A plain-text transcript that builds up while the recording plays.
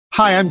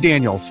Hi, I'm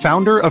Daniel,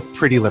 founder of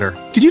Pretty Litter.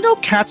 Did you know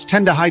cats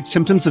tend to hide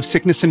symptoms of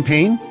sickness and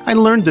pain? I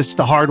learned this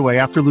the hard way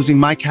after losing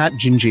my cat,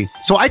 Gingy.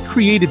 So I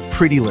created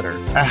Pretty Litter,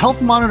 a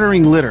health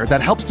monitoring litter that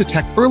helps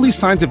detect early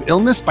signs of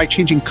illness by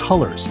changing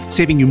colors,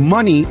 saving you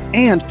money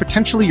and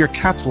potentially your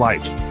cat's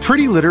life.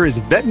 Pretty Litter is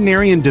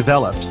veterinarian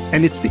developed,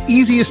 and it's the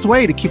easiest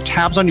way to keep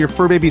tabs on your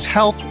fur baby's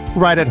health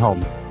right at home.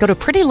 Go to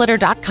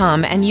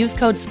prettylitter.com and use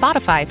code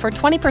SPOTIFY for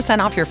 20%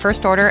 off your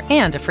first order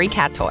and a free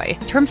cat toy.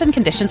 Terms and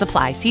conditions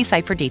apply. See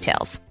site for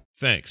details.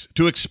 Thanks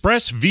to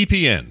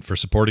ExpressVPN for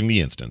supporting the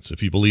instance.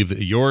 If you believe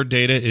that your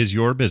data is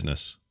your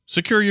business,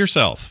 secure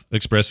yourself.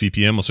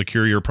 ExpressVPN will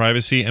secure your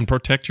privacy and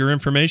protect your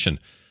information.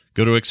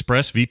 Go to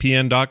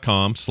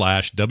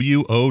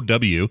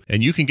expressvpn.com/WOW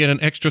and you can get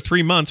an extra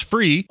 3 months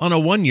free on a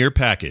 1-year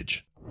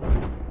package.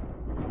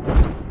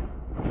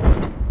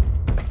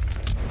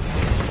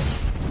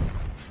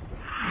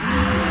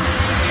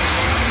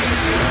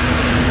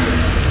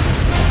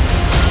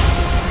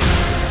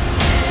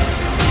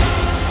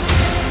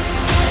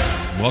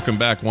 Welcome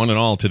back, one and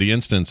all, to The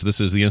Instance. This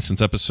is The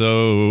Instance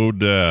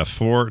episode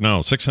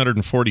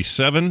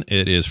 647.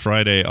 It is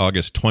Friday,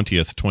 August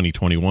 20th,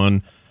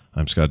 2021.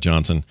 I'm Scott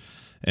Johnson,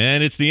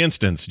 and it's The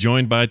Instance,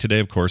 joined by today,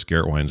 of course,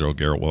 Garrett Weinzierl.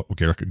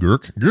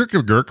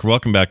 Gurk.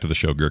 Welcome back to the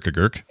show,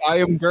 Gurk. I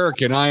am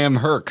Gurk, and I am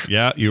Herc.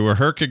 Yeah, you were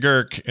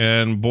Gurk,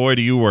 and boy,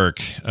 do you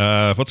work.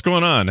 What's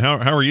going on? How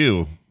are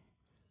you?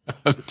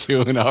 I'm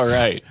doing all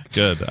right.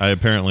 Good. I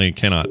apparently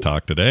cannot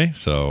talk today,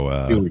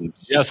 so... doing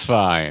just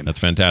fine. That's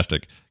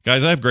fantastic.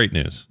 Guys, I have great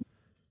news.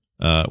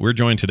 We're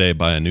joined today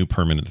by a new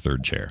permanent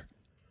third chair.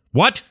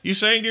 What? You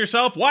saying to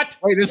yourself, what?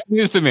 Wait, this is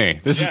news to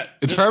me.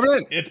 It's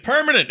permanent? It's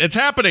permanent. It's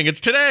happening. It's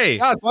today.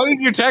 Gosh, why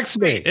didn't you text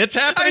me? It's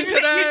happening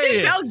today. You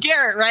did tell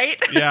Garrett, right?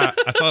 Yeah,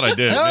 I thought I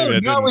did.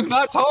 No, I was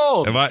not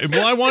told.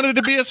 I wanted it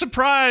to be a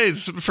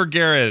surprise for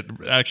Garrett.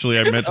 Actually,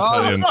 I meant to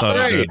tell you and thought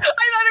I did. I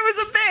thought it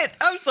was a bit.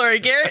 I'm sorry,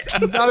 Garrett.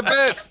 Not a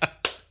bit.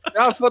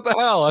 Gosh, what the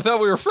hell? I thought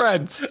we were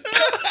friends.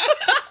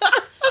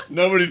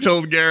 Nobody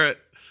told Garrett.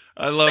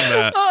 I love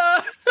that.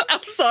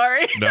 I'm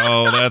sorry.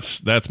 No,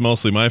 that's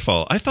mostly my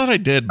fault. I thought I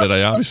did, but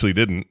I obviously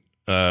didn't.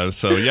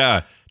 So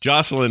yeah,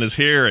 Jocelyn is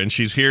here, and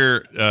she's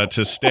here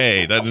to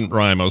stay. That didn't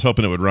rhyme. I was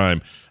hoping it would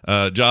rhyme.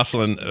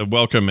 Jocelyn,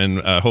 welcome,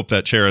 and hope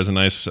that chair is a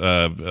nice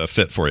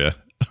fit for you.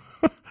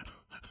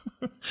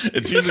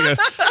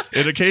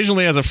 It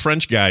occasionally has a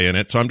French guy in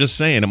it, so I'm just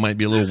saying it might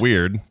be a little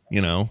weird,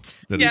 you know.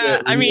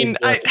 Yeah, I mean,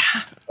 I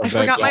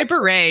forgot my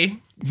beret.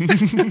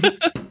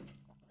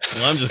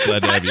 Well, I'm just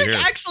glad to have you here.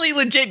 Patrick actually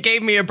legit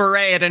gave me a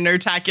beret at a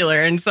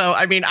Nerdtacular, and so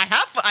I mean, I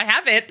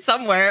have it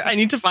somewhere. I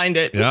need to find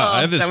it. Yeah,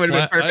 I have this. That would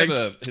have been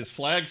perfect. His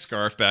flag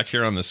scarf back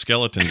here on the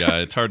skeleton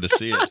guy. It's hard to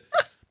see it,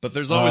 but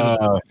there's always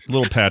a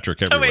little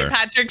Patrick everywhere. So wait,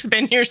 Patrick's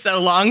been here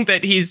so long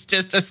that he's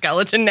just a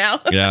skeleton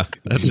now. Yeah,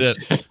 that's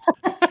it.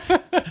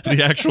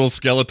 The actual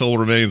skeletal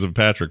remains of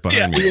Patrick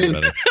behind me.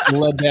 Lead.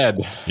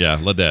 Yeah,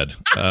 lead.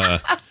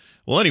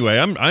 Well, anyway,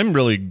 I'm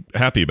really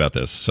happy about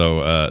this.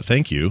 So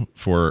thank you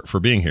for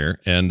being here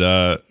and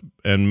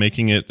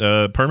making it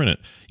permanent.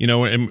 You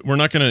know, and we're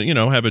not going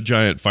to, have a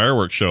giant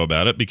fireworks show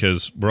about it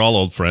because we're all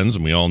old friends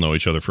and we all know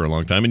each other for a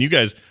long time. And you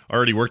guys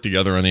already worked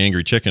together on the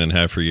Angry Chicken and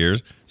have for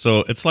years. So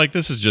it's like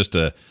this is just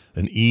an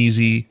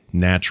easy,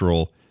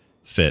 natural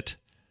fit.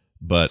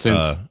 But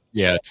since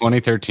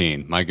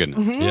 2013, my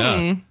goodness. Mm-hmm.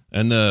 Yeah.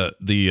 And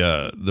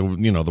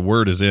the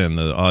word is in.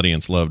 The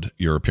audience loved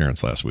your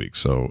appearance last week,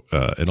 so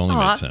it only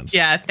made sense.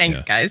 Yeah,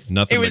 thanks, guys.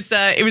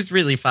 It was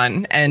really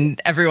fun,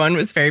 and everyone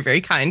was very, very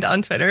kind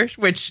on Twitter,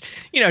 which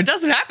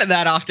doesn't happen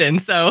that often.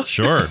 So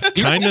sure,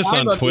 kindness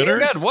on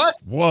Twitter. What?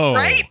 Whoa!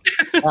 Right?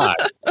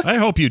 I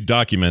hope you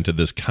documented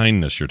this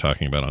kindness you're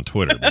talking about on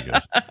Twitter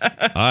because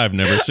I've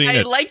never seen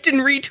it. I liked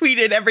and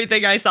retweeted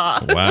everything I saw.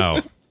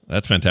 Wow,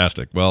 that's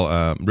fantastic.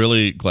 Well,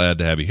 really glad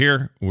to have you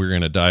here. We're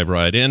going to dive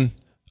right in.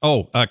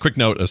 Oh, quick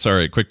note.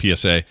 Quick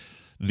PSA.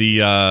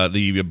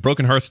 The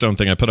Broken Hearthstone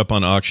thing I put up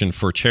on auction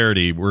for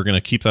charity. We're going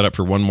to keep that up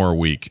for one more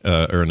week,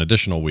 or an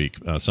additional week.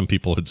 Some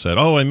people had said,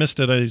 "Oh, I missed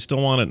it. I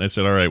still want it." And I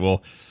said, "All right,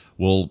 well,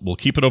 we'll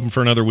keep it open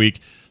for another week.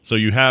 So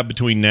you have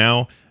between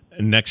now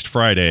and next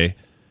Friday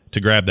to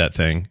grab that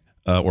thing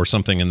or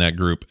something in that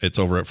group. It's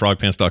over at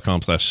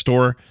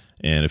frogpants.com/store.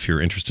 And if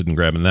you're interested in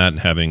grabbing that and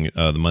having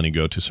the money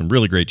go to some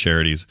really great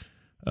charities."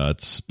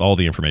 It's all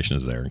the information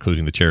is there,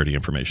 including the charity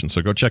information.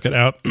 So go check it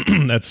out.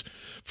 That's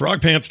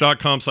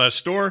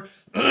frogpants.com/store.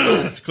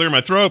 To clear my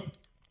throat,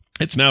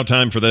 it's now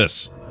time for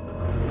this.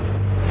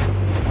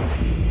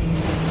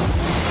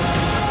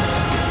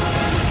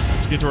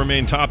 Let's get to our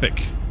main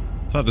topic.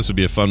 Thought this would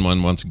be a fun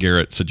one once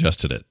Garrett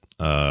suggested it.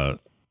 A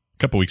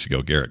couple weeks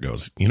ago, Garrett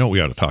goes, "You know what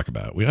we ought to talk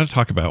about? We ought to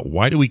talk about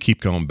why do we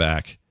keep going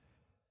back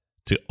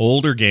to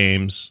older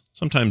games,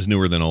 sometimes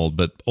newer than old,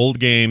 but old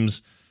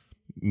games,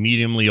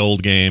 mediumly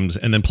old games,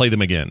 and then play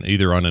them again,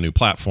 either on a new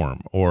platform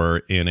or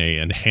in a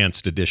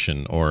enhanced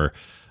edition or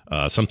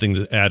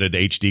something's added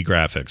HD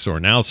graphics, or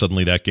now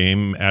suddenly that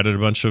game added a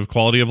bunch of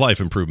quality of life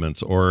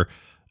improvements, or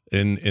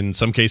in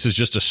some cases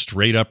just a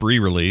straight up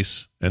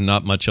re-release and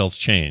not much else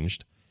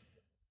changed.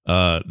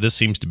 This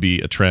seems to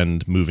be a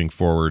trend moving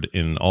forward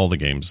in all the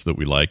games that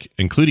we like,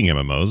 including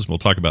MMOs. We'll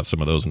talk about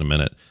some of those in a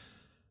minute.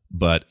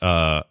 But,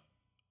 I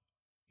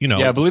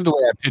believe the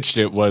way I pitched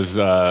it was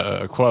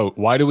a quote,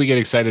 "Why do we get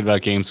excited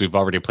about games we've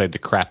already played the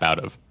crap out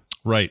of?"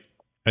 Right.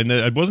 And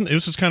it was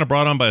just kind of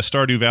brought on by a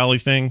Stardew Valley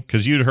thing,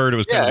 because you'd heard it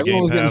was coming to Game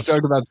everyone was getting Pass.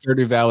 started about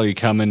Stardew Valley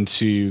coming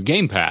to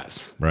Game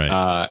Pass. Right.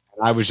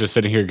 I was just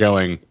sitting here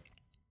going,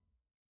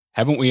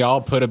 haven't we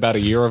all put about a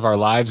year of our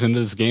lives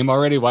into this game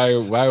already? Why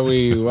are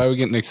we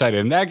getting excited?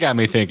 And that got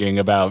me thinking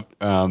about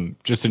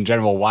just in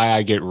general why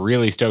I get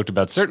really stoked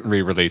about certain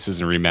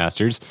re-releases and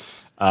remasters,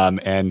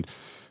 and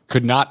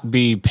could not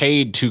be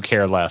paid to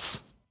care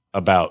less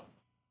about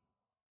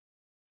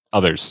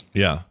others.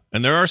 Yeah.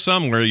 And there are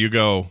some where you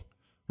go,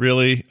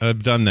 really?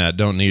 I've done that.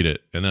 Don't need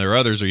it. And there are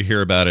others where you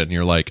hear about it and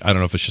you're like, I don't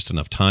know if it's just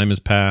enough time has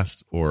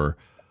passed or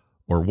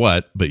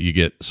what, but you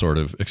get sort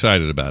of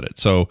excited about it.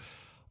 So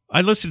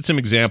I listed some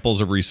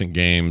examples of recent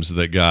games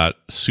that got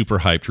super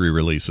hyped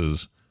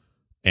re-releases,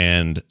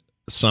 and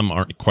some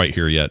aren't quite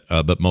here yet,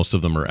 but most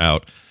of them are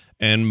out,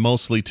 and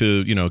mostly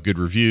to, good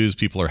reviews.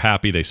 People are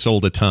happy. They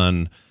sold a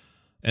ton.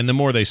 And the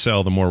more they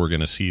sell, the more we're going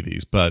to see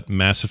these. But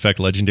Mass Effect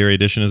Legendary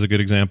Edition is a good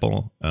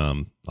example.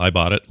 I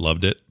bought it,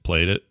 loved it,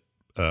 played it.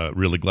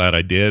 Really glad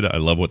I did. I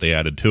love what they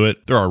added to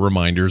it. There are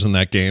reminders in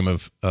that game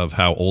of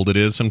how old it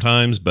is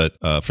sometimes, but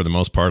for the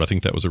most part, I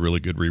think that was a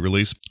really good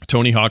re-release.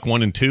 Tony Hawk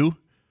 1 and 2.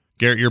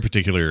 Garrett, you're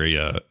particularly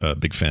a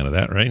big fan of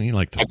that, right? You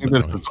like I think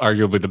this was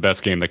arguably the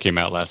best game that came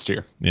out last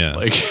year. Yeah.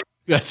 Like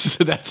that's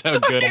how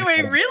good.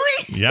 Wait,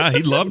 really? Yeah,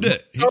 he loved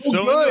it. He's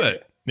so into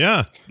it.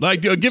 Yeah.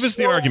 Like, give us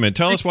the argument.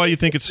 Tell us why you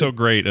think it's so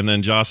great, and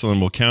then Jocelyn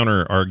will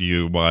counter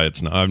argue why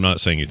it's not. I'm not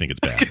saying you think it's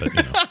bad, but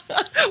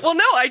Well,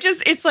 no,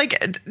 it's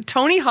like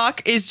Tony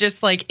Hawk is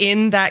just like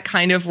in that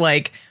kind of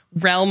like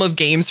realm of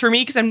games for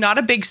me, because I'm not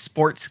a big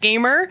sports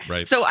gamer.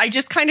 Right. So I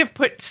just kind of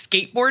put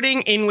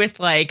skateboarding in with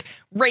like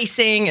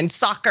racing and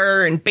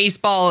soccer and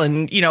baseball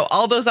and,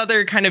 all those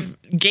other kind of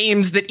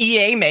games that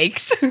EA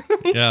makes.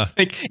 Yeah.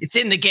 Like it's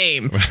in the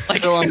game.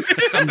 Like, So I'm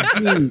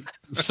being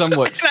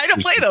somewhat. and I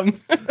don't play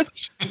them.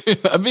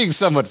 I'm being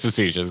somewhat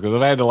facetious, because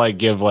if I had to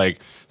give a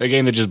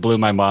game that just blew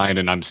my mind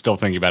and I'm still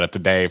thinking about it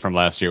today from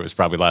last year, was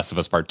probably Last of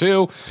Us Part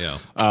 2. Yeah.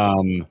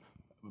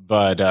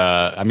 But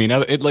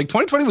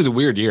 2020 was a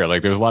weird year.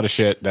 Like there was a lot of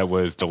shit that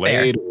was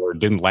delayed or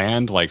didn't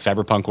land. Like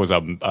Cyberpunk was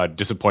a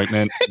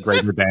disappointment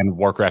greater than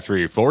Warcraft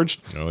 3 Reforged.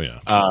 Oh yeah.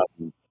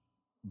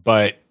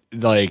 But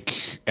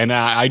and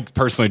I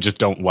personally just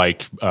don't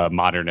like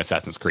modern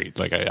Assassin's Creed.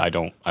 Like I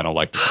don't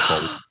like the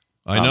control.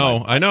 I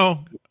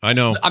know. I'm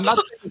not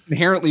saying it's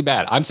inherently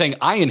bad. I'm saying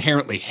I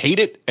inherently hate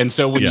it. And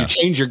so when you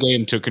change your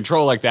game to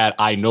control like that,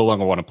 I no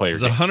longer want to play your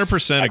It's game.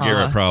 100% a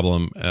Garrett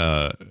problem.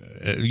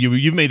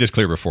 You've made this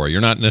clear before.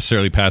 You're not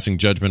necessarily passing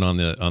judgment on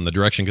the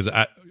direction, because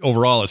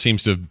overall it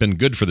seems to have been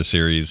good for the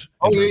series.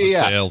 In terms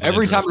of sales.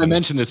 Every time I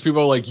mention this,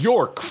 people are like,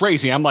 "You're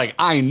crazy." I'm like,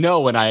 I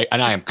know, and I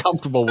am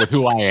comfortable with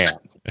who I am.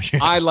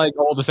 I like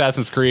old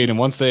Assassin's Creed, and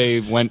once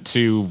they went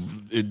to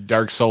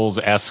Dark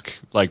Souls-esque,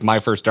 like my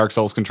first Dark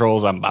Souls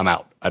controls, I'm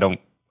out. I don't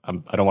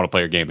want to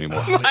play your game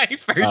anymore. My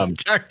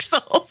first Dark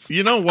Souls.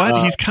 You know what?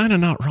 He's kind of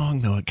not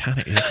wrong, though. It kind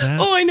of is that.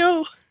 Oh, I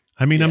know.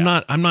 I mean, I'm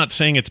not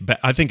saying it's bad.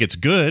 I think it's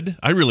good.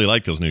 I really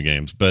like those new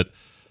games, but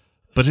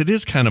it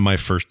is kind of my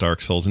first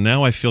Dark Souls, and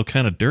now I feel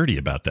kind of dirty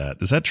about that.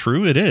 Is that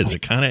true? It is.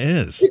 It kind of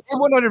is. It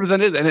 100%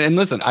 is. And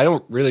listen, I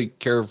don't really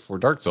care for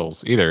Dark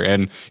Souls either,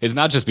 and it's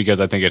not just because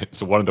I think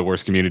it's one of the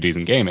worst communities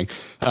in gaming.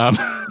 I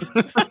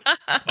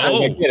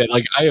get it.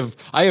 Like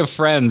I have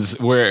friends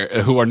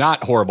who are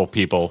not horrible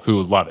people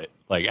who love it,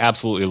 like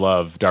absolutely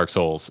love Dark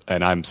Souls,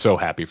 and I'm so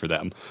happy for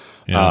them.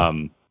 Yeah.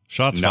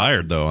 Shots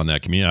fired though on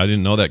that community. I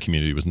didn't know that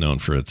community was known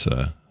for its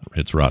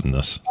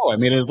rottenness. Oh, I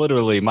mean, it's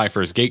literally my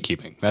first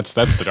gatekeeping. That's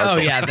the Dark Souls. Oh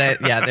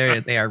yeah,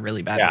 they are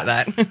really bad at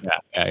that.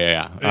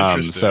 Yeah.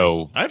 Interesting.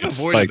 So I've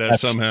avoided that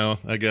somehow.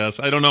 I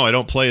guess I don't know. I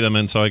don't play them,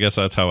 and so I guess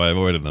that's how I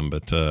avoided them.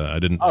 But I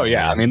didn't. Oh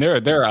yeah, I mean, they're.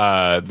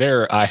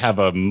 I have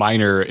a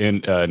minor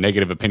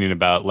negative opinion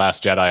about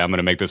Last Jedi. I'm going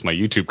to make this my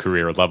YouTube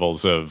career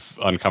levels of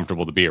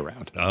uncomfortable to be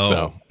around. Oh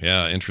so.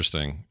 Yeah,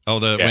 interesting. Oh,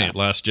 wait,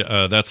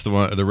 that's the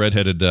one, the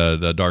redheaded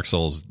the Dark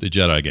Souls, the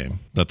Jedi game.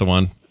 Is that the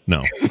one?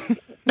 No.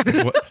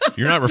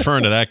 You're not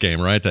referring to that game,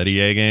 right? That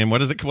EA game.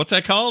 What is it? What's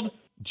that called?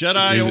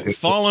 Jedi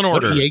Fallen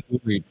Order.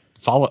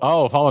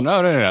 Fallen.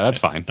 No. That's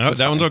fine. That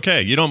one's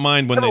okay. You don't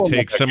mind when they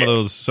take some of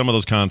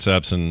those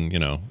concepts and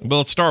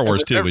well, it's Star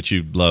Wars too, which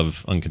you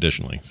love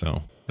unconditionally.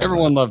 So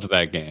everyone loved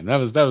that game. That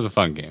was a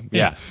fun game.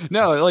 Yeah.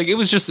 No, like it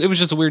was just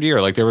a weird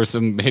year. Like there were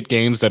some hit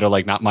games that are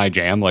like not my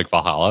jam, like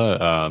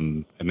Valhalla.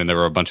 And then there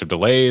were a bunch of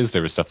delays.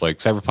 There was stuff like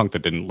Cyberpunk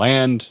that didn't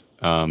land.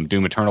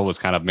 Doom Eternal was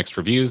kind of mixed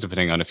reviews,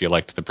 depending on if you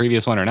liked the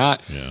previous one or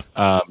not.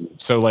 Yeah.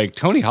 So like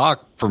Tony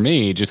Hawk for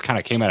me just kind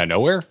of came out of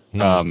nowhere.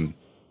 And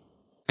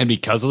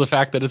because of the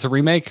fact that it's a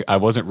remake, I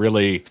wasn't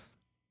really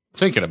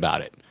thinking about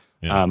it.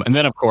 Yeah. And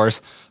then of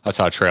course I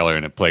saw a trailer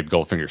and it played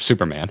Goldfinger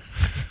Superman.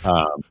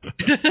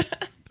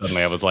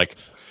 Suddenly I was like,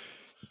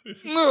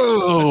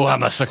 Oh,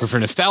 I'm a sucker for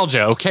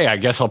nostalgia. Okay, I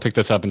guess I'll pick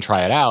this up and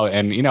try it out.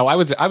 And I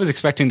was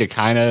expecting to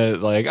kind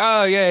of like,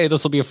 oh yay,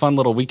 this will be a fun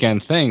little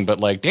weekend thing.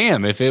 But like,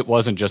 damn, if it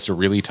wasn't just a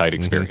really tight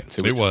experience,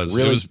 it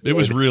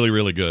was really,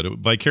 really good.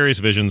 Vicarious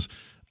Visions,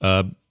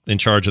 in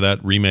charge of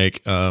that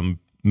remake.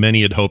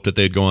 Many had hoped that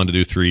they'd go on to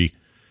do 3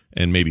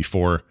 and maybe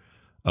 4,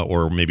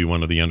 or maybe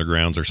one of the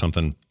Undergrounds or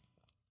something.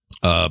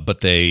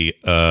 But they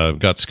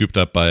got scooped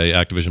up by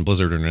Activision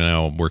Blizzard and are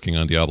now working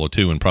on Diablo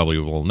 2 and probably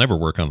will never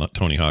work on the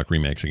Tony Hawk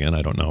remakes again.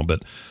 I don't know.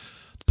 But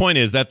the point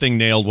is that thing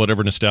nailed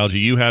whatever nostalgia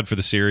you had for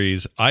the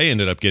series. I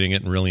ended up getting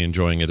it and really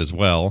enjoying it as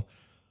well.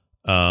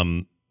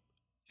 And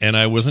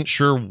I wasn't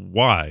sure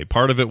why.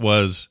 Part of it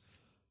was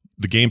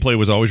the gameplay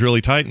was always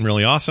really tight and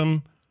really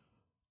awesome.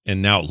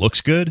 And now it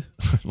looks good,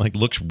 like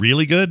looks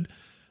really good,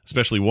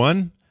 especially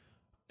 1.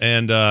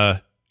 And,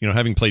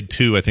 having played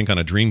 2, I think on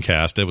a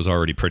Dreamcast, it was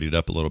already prettied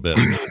up a little bit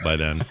by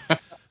then.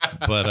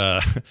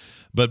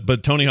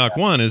 But Tony Hawk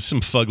 1 is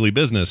some fugly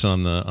business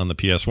on the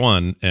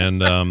PS1,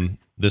 and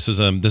this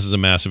is a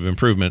massive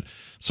improvement.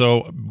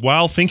 So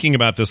while thinking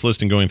about this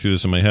list and going through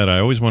this in my head,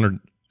 I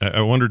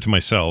wondered to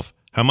myself,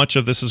 how much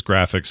of this is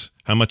graphics,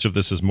 how much of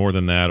this is more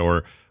than that,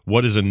 or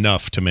what is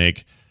enough to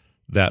make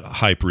that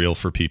hype real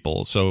for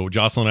people? So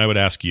Jocelyn, I would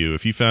ask you,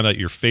 if you found out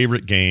your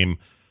favorite game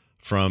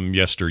from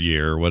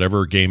yesteryear,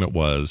 whatever game it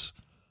was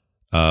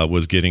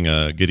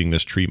getting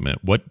this treatment,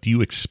 what do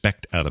you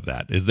expect out of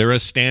that? Is there a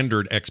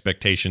standard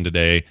expectation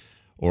today,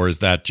 or is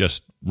that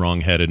just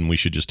wrong-headed and we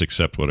should just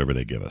accept whatever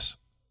they give us?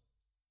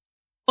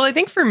 Well, I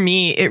think for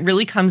me, it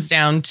really comes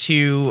down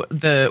to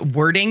the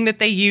wording that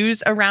they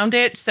use around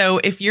it. So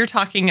if you're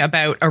talking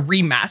about a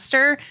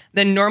remaster,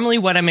 then normally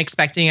what I'm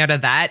expecting out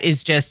of that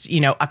is just,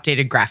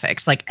 updated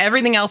graphics, like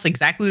everything else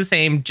exactly the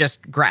same,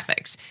 just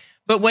graphics.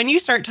 But when you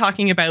start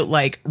talking about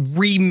like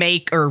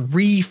remake or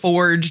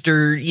reforged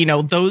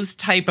or, those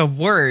type of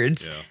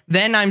words,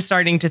 then I'm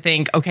starting to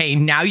think, okay,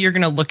 now you're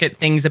going to look at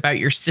things about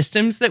your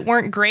systems that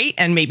weren't great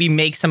and maybe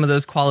make some of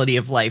those quality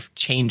of life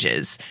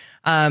changes.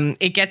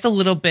 It gets a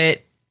little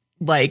bit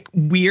like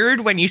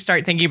weird when you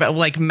start thinking about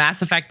like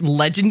Mass Effect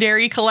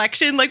Legendary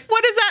Collection. Like,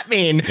 what does that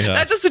mean? Yeah.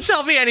 That doesn't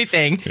tell me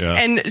anything. Yeah.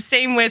 And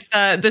same with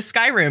the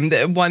Skyrim,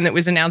 the one that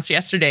was announced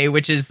yesterday,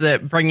 which is the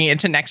bringing it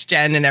to next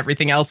gen and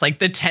everything else, like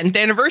the 10th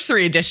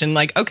anniversary edition.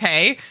 Like,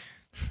 okay,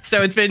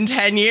 so it's been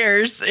 10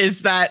 years.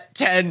 Is that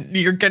 10?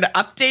 You're going to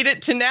update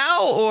it to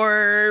now,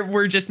 or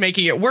we're just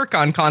making it work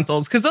on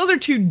consoles? Because those are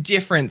 2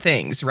 different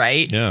things,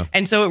 right? Yeah.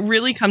 And so it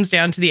really comes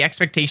down to the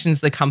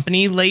expectations the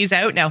company lays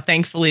out. Now,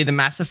 thankfully, the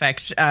Mass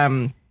Effect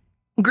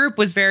group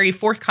was very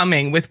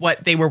forthcoming with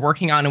what they were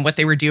working on and what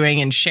they were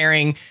doing, and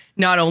sharing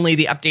not only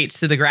the updates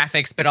to the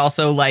graphics, but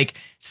also like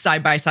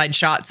side-by-side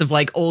shots of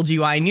like old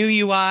UI, new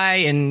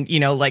UI, and,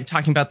 like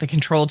talking about the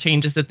control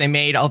changes that they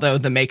made, although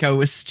the Mako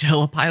was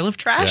still a pile of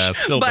trash. Yeah,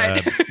 still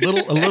bad. A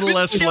little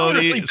less floaty,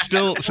 really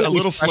still a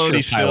little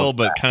floaty still,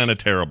 but kind of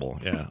terrible.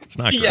 Yeah, it's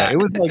not great. Yeah, it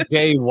was like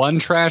day 1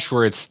 trash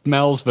where it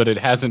smells, but it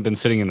hasn't been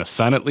sitting in the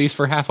sun at least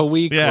for half a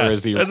week. Yeah,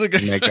 whereas the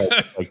Mako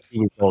like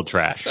 2-week-old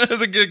trash.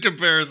 That's a good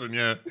comparison.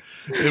 Yeah,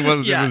 it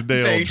was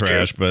day old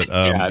trash, but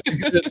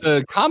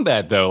the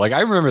combat though, like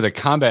I remember the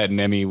combat in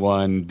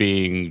ME1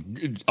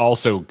 being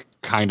also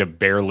kind of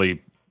barely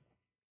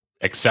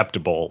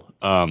acceptable.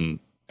 And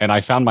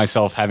I found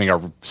myself having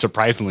a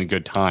surprisingly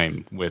good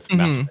time with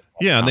Mass Effect.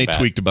 Yeah, and they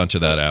tweaked a bunch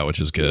of that out, which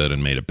is good,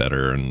 and made it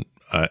better. And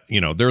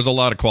there's a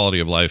lot of quality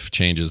of life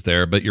changes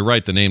there. But you're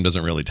right, the name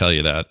doesn't really tell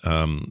you that.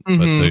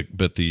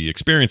 But the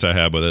experience I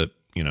had with it,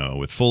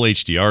 with full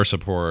HDR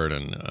support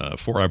and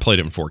I played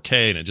it in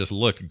 4K, and it just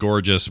looked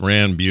gorgeous,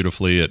 ran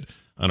beautifully at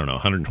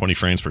 120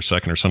 frames per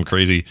second or some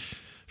crazy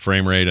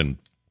frame rate, and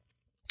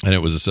it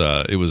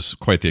was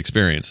quite the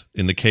experience.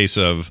 In the case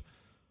of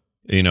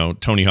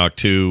Tony Hawk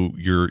 2,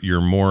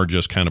 you're more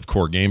just kind of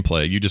core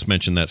gameplay. You just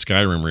mentioned that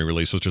Skyrim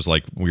re-release, which is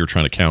like we were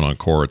trying to count on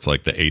core. It's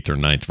like the 8th or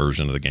 9th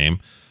version of the game,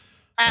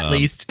 at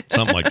least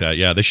something like that.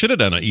 Yeah, they should have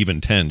done an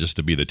even 10 just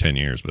to be the 10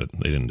 years, but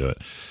they didn't do it.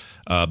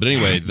 But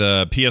anyway,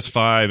 the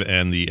PS5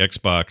 and the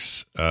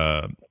Xbox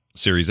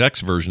Series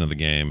X version of the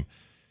game,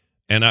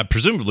 and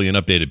presumably an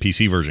updated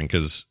PC version,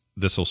 because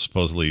this will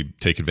supposedly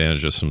take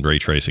advantage of some ray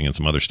tracing and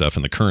some other stuff,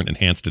 and the current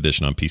enhanced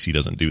edition on PC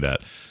doesn't do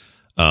that.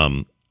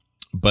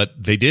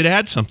 But they did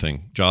add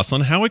something.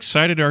 Jocelyn, how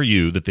excited are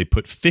you that they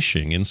put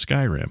fishing in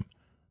Skyrim?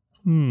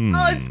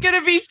 Oh, it's going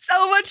to be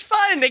so much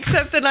fun,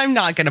 except that I'm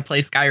not going to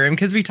play Skyrim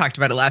because we talked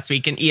about it last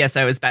week and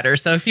ESO is better.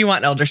 So if you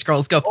want Elder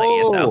Scrolls, go play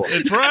ESO.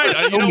 It's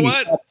right. You know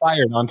what?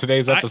 Fired on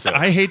today's episode.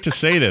 I hate to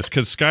say this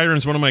because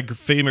Skyrim's one of my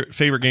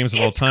favorite games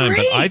of all time,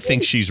 but I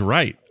think she's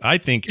right. I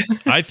think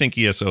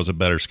ESO is a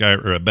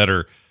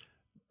better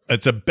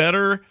it's a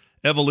better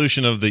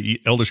evolution of the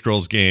Elder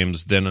Scrolls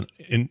games than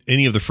in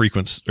any of the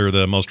frequent or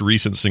the most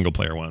recent single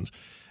player ones.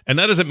 And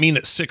that doesn't mean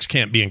that 6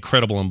 can't be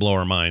incredible and blow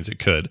our minds. It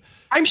could.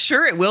 I'm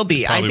sure it will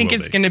be. I think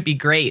it's going to be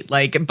great.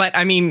 Like, but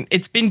I mean,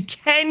 it's been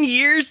 10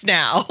 years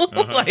now.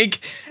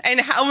 Like,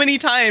 and how many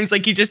times,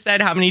 like you just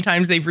said, how many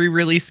times they've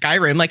re-released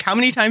Skyrim? Like, how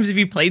many times have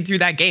you played through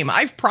that game?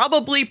 I've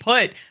probably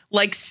put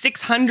like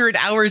 600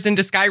 hours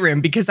into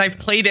Skyrim because I've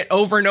played it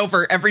over and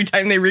over every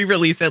time they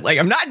re-release it. Like,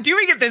 I'm not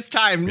doing it this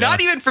time, not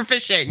even for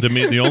fishing.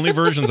 The only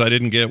versions I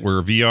didn't get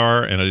were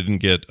VR, and I didn't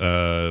get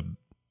the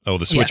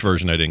Switch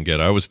version I didn't get.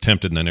 I was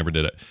tempted and I never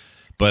did it.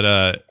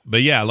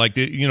 But yeah, like,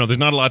 there's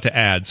not a lot to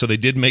add. So they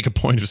did make a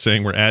point of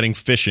saying we're adding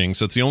fishing.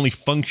 So it's the only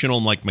functional,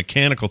 like,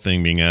 mechanical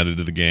thing being added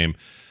to the game.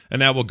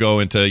 And that will go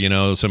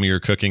into, some of your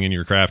cooking and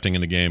your crafting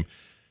in the game.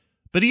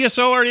 But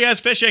ESO already has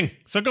fishing.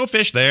 So go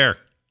fish there.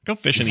 Go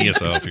fish in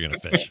ESO if you're going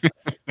to fish.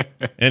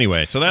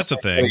 Anyway, so that's a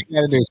thing.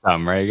 You got to do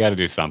something, right? You got to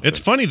do something. It's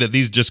funny that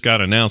these just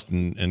got announced,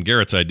 and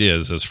Garrett's idea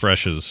is as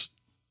fresh as,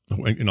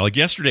 like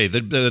yesterday,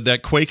 that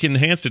Quake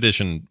Enhanced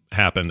Edition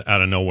happened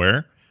out of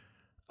nowhere.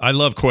 I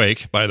love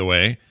Quake, by the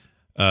way.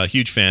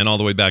 Huge fan all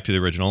the way back to the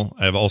original.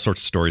 I have all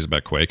sorts of stories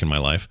about Quake in my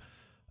life.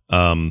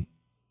 And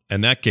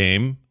that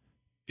game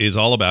is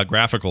all about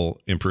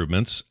graphical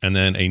improvements, and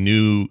then a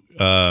new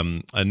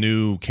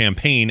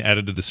campaign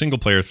added to the single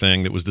player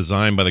thing that was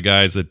designed by the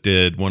guys that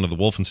did one of the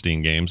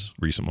Wolfenstein games,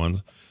 recent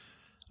ones.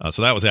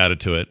 So that was added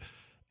to it.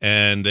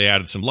 And they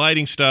added some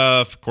lighting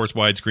stuff, of course,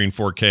 widescreen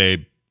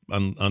 4K,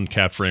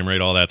 uncapped frame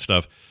rate, all that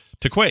stuff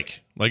to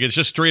Quake. Like, it's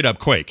just straight up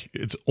Quake.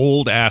 It's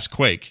old ass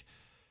Quake.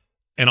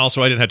 And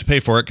also, I didn't have to pay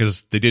for it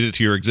because they did it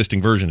to your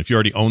existing version. If you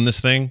already own this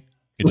thing,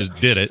 it just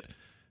did it.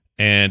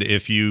 And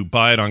if you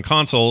buy it on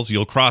consoles,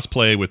 you'll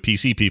cross-play with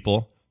PC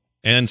people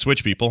and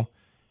Switch people.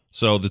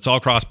 So it's all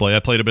cross-play. I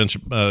played a bunch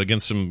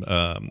against some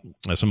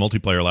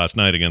multiplayer last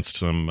night against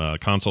some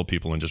console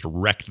people and just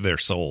wrecked their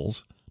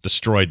souls,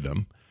 destroyed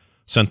them,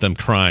 sent them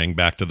crying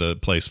back to the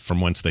place from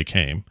whence they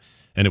came.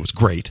 And it was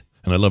great.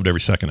 And I loved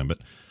every second of it.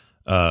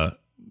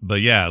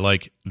 But yeah,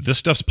 like, this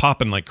stuff's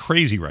popping like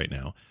crazy right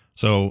now.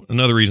 So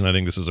another reason I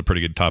think this is a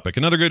pretty good topic.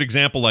 Another good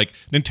example, like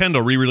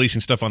Nintendo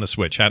re-releasing stuff on the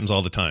Switch, happens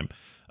all the time.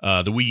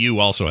 The Wii U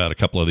also had a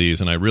couple of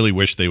these, and I really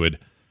wish they would.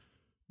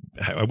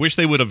 I wish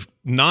they would have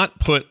not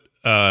put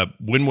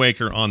Wind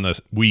Waker on the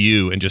Wii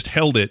U and just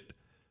held it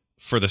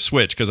for the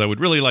Switch, because I would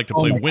really like to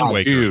play Wind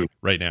Waker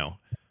right now.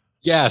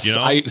 Yes,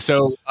 I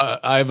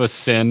have a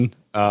sin.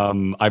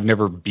 I've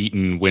never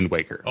beaten Wind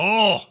Waker.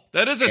 Oh,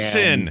 that is a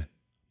sin.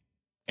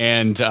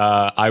 And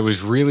I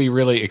was really,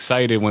 really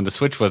excited when the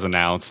Switch was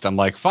announced. I'm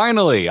like,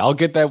 finally, I'll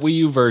get that Wii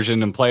U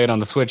version and play it on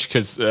the Switch,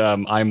 because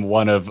I'm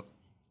one of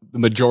the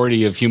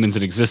majority of humans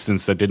in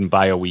existence that didn't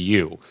buy a Wii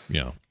U.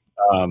 Yeah.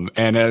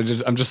 And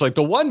I'm just like,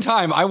 the one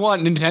time I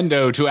want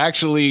Nintendo to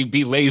actually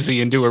be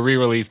lazy and do a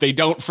re-release, they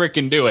don't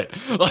freaking do it.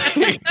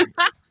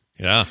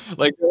 Yeah.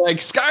 Like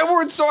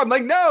Skyward Sword. I'm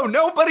like, no,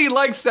 nobody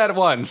likes that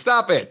one.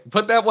 Stop it.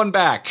 Put that one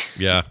back.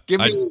 Yeah. Give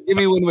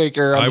me Wind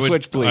Waker on the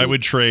Switch, please. I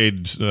would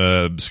trade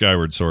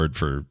Skyward Sword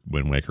for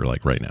Wind Waker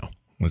like right now.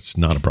 It's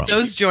not a problem.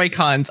 Those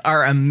Joy-Cons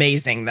are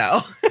amazing, though.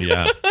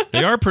 Yeah,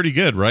 they are pretty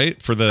good,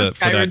 right? For that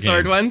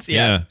Sword ones,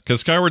 yeah. Because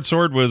Skyward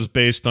Sword was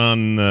based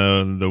on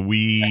the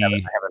Wii. I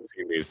haven't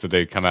seen these. Did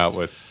they come out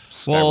with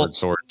Skyward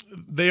Sword?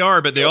 They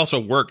are, but they also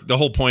work. The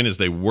whole point is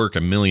they work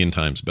a million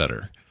times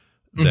better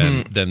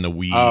than the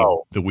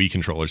Wii. The Wii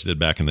controllers did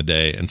back in the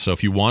day. And so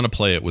if you want to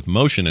play it with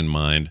motion in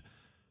mind,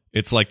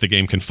 it's like the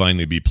game can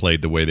finally be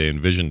played the way they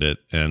envisioned it,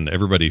 and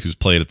everybody who's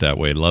played it that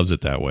way loves it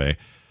that way.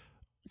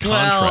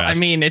 Well, I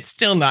mean, it's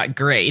still not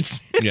great.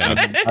 Yeah,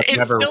 it's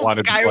never still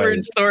wanted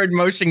Skyward Sword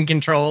motion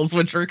controls,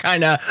 which were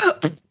kind of.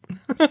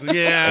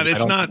 Yeah,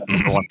 it's not. I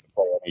don't want to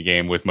play any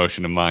game with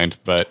motion in mind,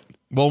 but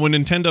well, when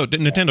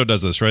Nintendo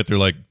does this, right? They're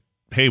like,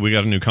 "Hey, we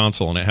got a new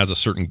console, and it has a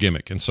certain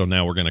gimmick, and so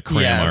now we're going to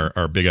cram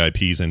our big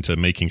IPs into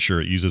making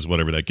sure it uses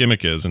whatever that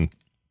gimmick is." And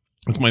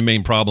that's my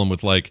main problem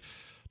with like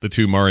the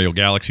two Mario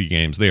Galaxy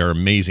games. They are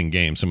amazing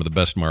games, some of the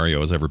best Mario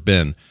has ever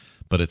been,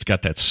 but it's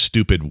got that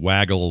stupid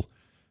waggle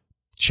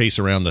chase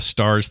around the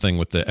stars thing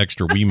with the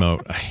extra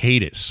Wiimote. I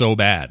hate it so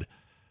bad.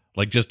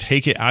 Like, just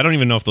take it. I don't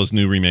even know if those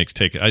new remakes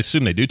take it. I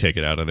assume they do take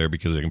it out of there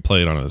because they can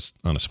play it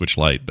on a Switch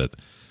Lite. But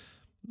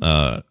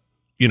I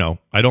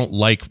don't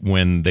like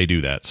when they do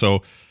that.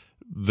 So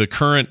the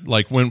current,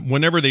 like,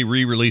 whenever they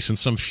re-release in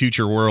some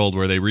future world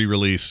where they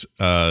re-release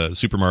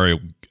Super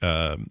Mario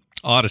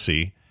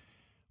Odyssey,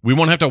 we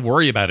won't have to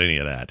worry about any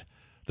of that.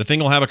 The thing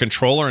will have a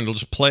controller and it'll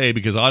just play,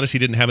 because Odyssey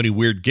didn't have any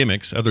weird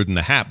gimmicks other than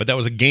the hat, but that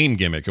was a game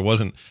gimmick. It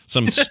wasn't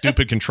some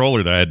stupid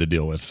controller that I had to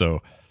deal with.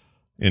 So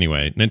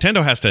anyway,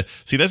 Nintendo has to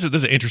see, this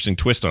is an interesting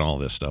twist on all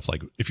this stuff.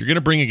 Like, if you're going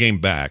to bring a game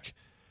back,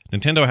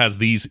 Nintendo has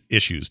these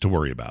issues to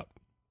worry about,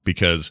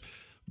 because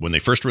when they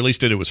first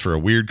released it, it was for a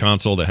weird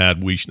console that had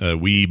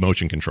Wii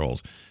motion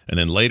controls. And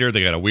then later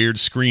they got a weird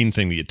screen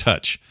thing that you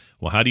touch.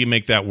 Well, how do you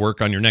make that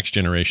work on your next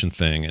generation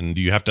thing? And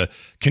do you have to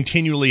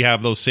continually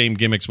have those same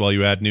gimmicks while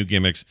you add new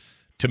gimmicks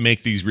to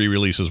make these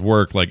re-releases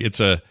work? Like, that's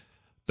a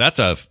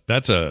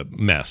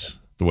mess,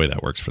 the way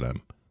that works for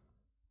them.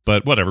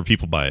 But whatever,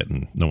 people buy it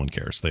and no one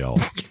cares. They all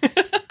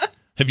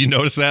Have you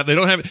noticed that they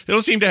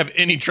don't seem to have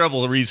any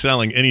trouble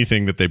reselling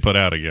anything that they put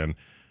out again?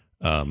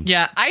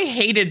 Yeah, I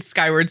hated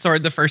Skyward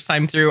Sword the first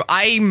time through.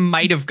 I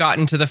might have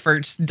gotten to the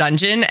first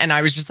dungeon and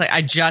I was just like,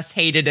 I just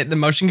hated it. The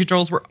motion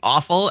controls were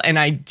awful and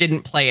I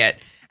didn't play it.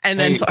 And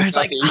then so I was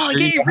like, oh,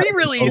 yay,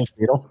 re-release.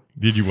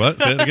 Did you what?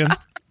 Say it again.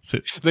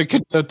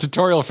 The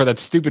tutorial for that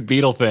stupid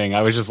beetle thing. I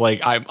was just like,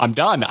 I'm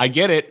done. I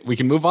get it. We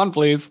can move on,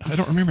 please. I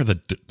don't remember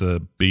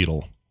the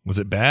beetle. Was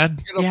it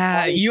bad?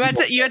 Yeah, you had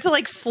to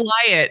like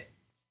fly it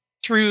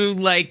through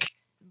like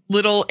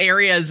little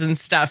areas and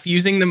stuff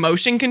using the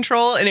motion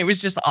control, and it was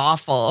just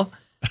awful.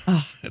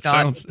 Oh, it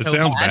sounds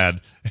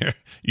bad.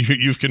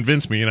 You've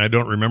convinced me, and I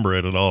don't remember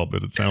it at all.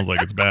 But it sounds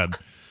like it's bad.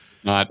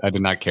 I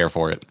did not care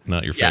for it.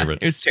 Not your favorite.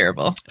 It was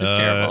terrible.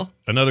 Terrible.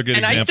 Another good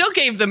example. And I still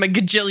gave them $1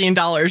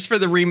 gajillion for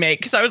the remake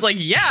because I was like,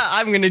 yeah,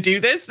 I'm going to do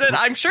this. And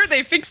I'm sure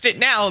they fixed it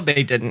now.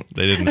 They didn't.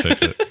 They didn't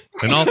fix it.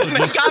 And also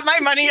just got my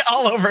money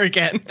all over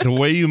again. The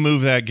way you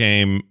move that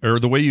game,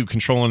 or the way you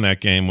control in that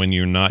game when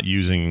you're not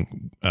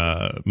using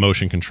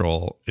motion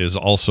control, is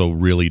also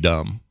really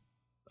dumb.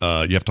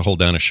 You have to hold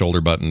down a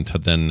shoulder button to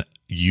then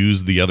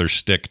use the other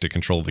stick to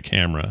control the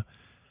camera.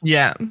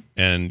 Yeah.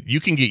 And you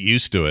can get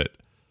used to it,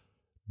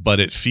 but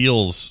it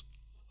feels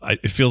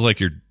like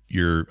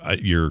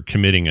you're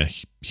committing a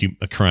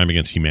crime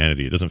against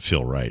humanity. It doesn't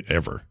feel right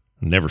ever.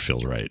 It never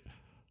feels right.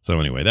 So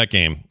anyway, that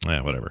game,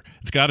 whatever.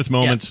 It's got its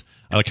moments.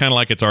 Yeah. I kind of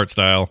like its art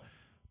style.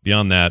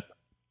 Beyond that,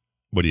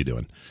 what are you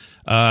doing?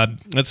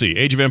 Let's see.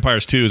 Age of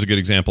Empires 2 is a good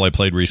example I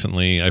played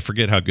recently. I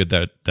forget how good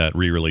that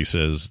re-release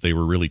is. They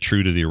were really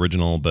true to the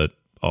original, but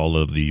all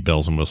of the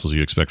bells and whistles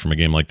you expect from a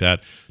game like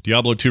that.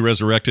 Diablo 2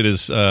 Resurrected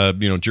is,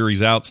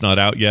 jury's out. It's not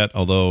out yet,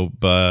 although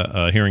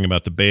hearing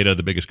about the beta,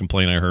 the biggest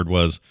complaint I heard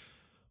was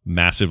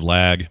massive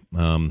lag.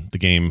 The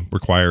game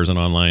requires an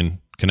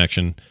online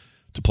connection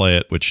to play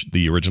it, which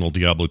the original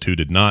Diablo 2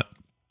 did not.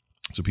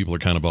 So people are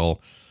kind of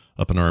all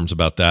up in arms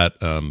about that,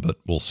 but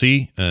we'll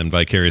see. And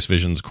Vicarious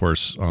Visions, of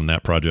course, on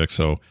that project.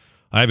 So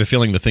I have a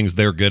feeling the things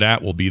they're good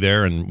at will be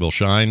there and will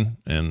shine,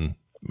 and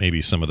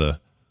maybe some of the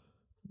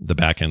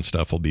back end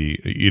stuff will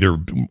be either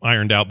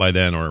ironed out by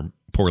then or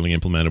poorly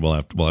implemented. We'll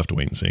have to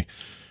wait and see.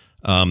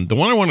 The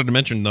one I wanted to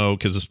mention, though,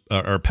 because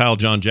our pal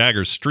John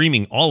Jagger's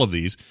streaming all of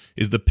these,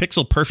 is the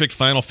Pixel Perfect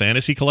Final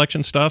Fantasy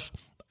Collection stuff.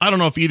 I don't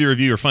know if either of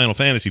you are Final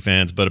Fantasy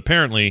fans, but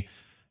apparently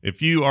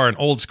if you are an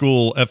old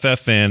school FF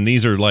fan,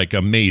 these are like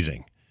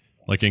amazing,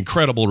 like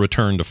incredible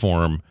return to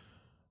form,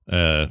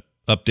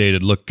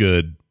 updated, look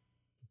good,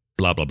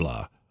 blah, blah,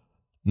 blah.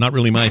 Not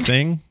really my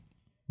thing,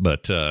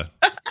 but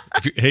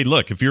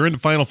if you're into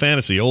Final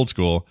Fantasy old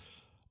school,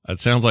 it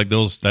sounds like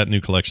that new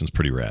collection's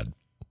pretty rad.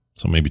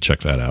 So maybe check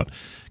that out.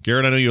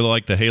 Garrett, I know you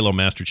like the Halo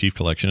Master Chief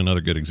Collection,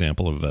 another good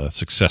example of a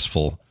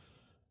successful.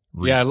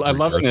 I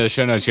love in the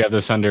show notes you have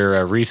this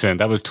under recent.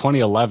 That was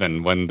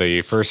 2011 when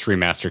the first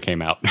remaster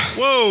came out.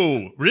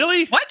 Whoa,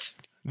 really? What?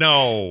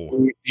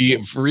 No. The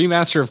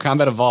remaster of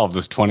Combat Evolved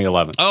was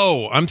 2011.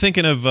 Oh, I'm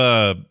thinking of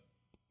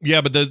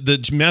but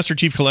the Master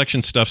Chief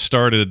Collection stuff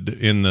started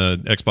in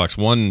the Xbox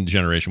One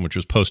generation, which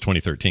was post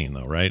 2013,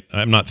 though, right?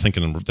 I'm not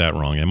thinking of that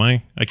wrong, am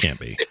I? I can't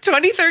be.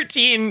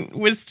 2013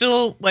 was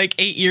still like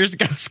 8 years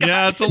ago, Scott.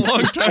 Yeah, it's a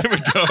long time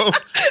ago.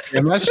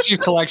 The Master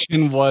Chief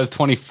Collection was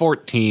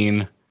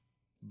 2014,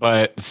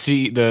 but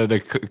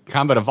the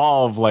Combat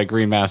Evolved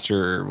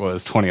remaster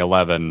was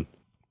 2011.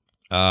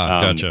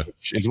 Gotcha.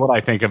 Which is what I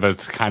think of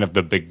as kind of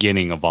the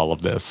beginning of all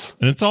of this.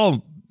 And it's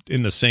all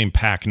in the same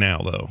pack now,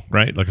 though,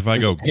 right? Like if I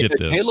go get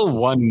this, Halo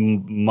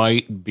 1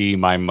 might be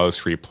my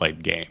most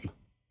replayed game.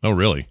 Oh,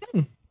 really?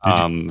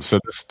 So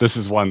this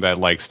is one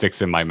that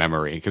sticks in my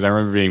memory because I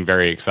remember being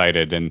very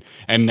excited, and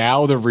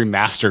now the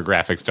remaster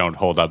graphics don't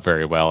hold up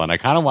very well, and I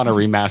kind of want a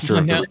remaster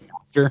of the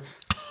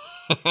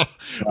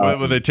remaster.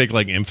 Would they take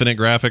infinite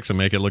graphics and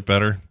make it look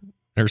better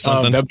or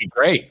something? That'd be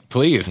great.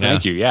 Please,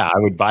 thank you. Yeah, I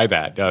would buy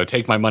that.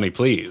 Take my money,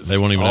 please. They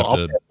won't even have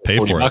to pay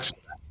for it.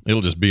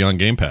 It'll just be on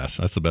Game Pass.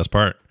 That's the best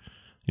part.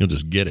 You'll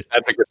just get it.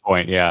 That's a good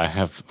point. Yeah,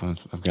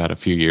 I've got a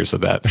few years of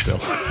that still,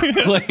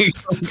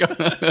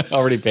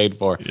 already paid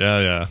for.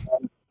 Yeah.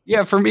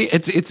 Yeah, for me,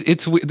 it's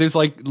there's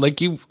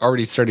you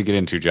already started to get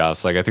into,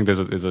 Joss. I think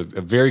there's a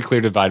very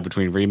clear divide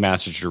between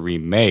remasters or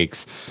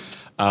remakes,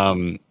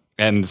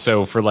 and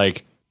so for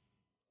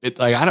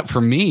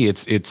for me,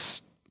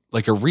 it's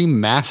like a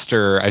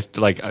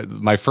remaster.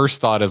 My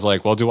first thought is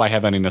well, do I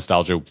have any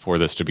nostalgia for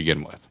this to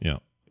begin with? Yeah.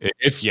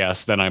 If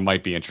yes, then I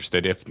might be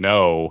interested. If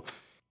no,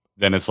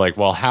 then it's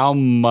well, how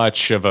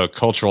much of a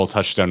cultural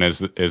touchstone is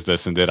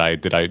this, and do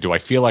I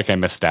feel like I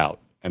missed out?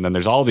 And then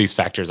there's all these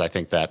factors I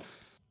think that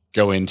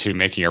go into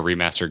making a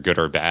remaster good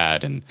or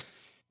bad, and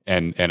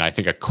I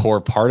think a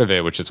core part of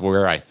it, which is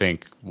why I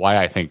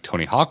think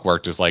Tony Hawk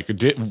worked, is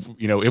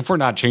if we're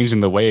not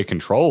changing the way it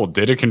controlled,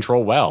 did it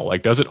control well?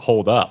 Does it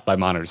hold up by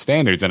modern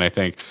standards? And I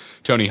think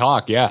Tony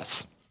Hawk,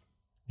 yes.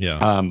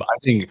 Yeah.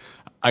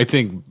 I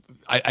think.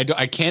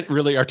 I can't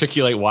really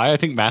articulate why. I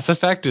think Mass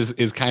Effect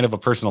is kind of a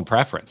personal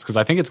preference because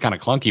I think it's kind of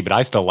clunky, but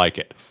I still like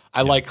it.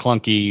 I like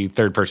clunky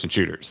third-person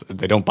shooters.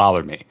 They don't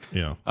bother me.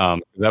 Yeah.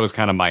 That was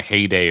kind of my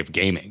heyday of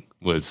gaming.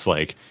 was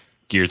like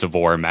Gears of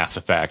War, Mass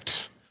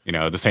Effect.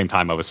 At the same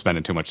time I was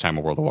spending too much time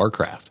in World of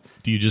Warcraft.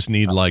 Do you just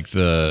need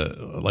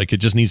it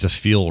just needs to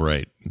feel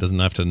right? It doesn't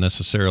have to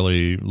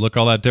necessarily look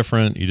all that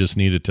different. You just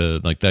need it to,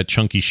 like, that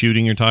chunky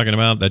shooting you're talking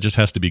about. That just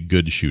has to be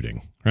good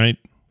shooting, right?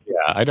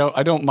 Yeah, I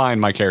don't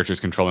mind my characters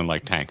controlling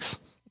like tanks.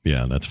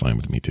 Yeah, that's fine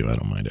with me too. I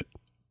don't mind it.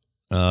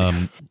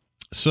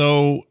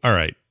 So, all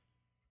right.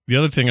 The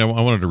other thing, I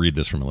wanted to read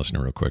this from a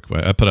listener real quick.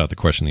 I put out the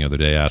question the other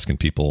day asking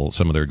people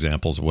some of their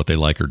examples of what they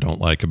like or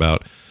don't like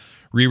about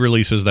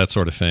re-releases, that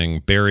sort of thing.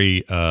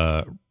 Barry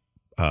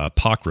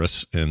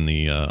Pockrus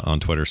on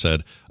Twitter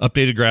said,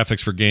 updated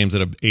graphics for games that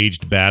have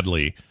aged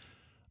badly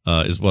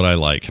is what I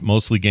like.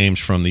 Mostly games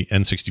from the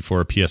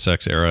N64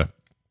 PSX era.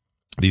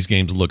 These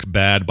games look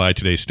bad by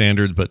today's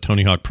standards, but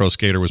Tony Hawk Pro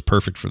Skater was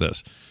perfect for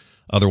this.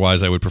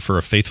 Otherwise, I would prefer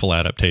a faithful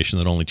adaptation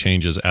that only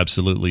changes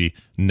absolutely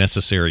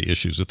necessary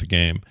issues with the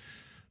game.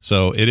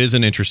 So it is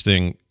an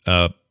interesting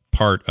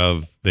part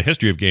of the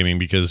history of gaming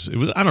because it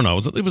was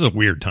a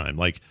weird time.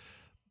 Like,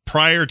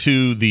 prior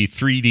to the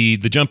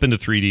 3D, the jump into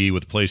 3D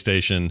with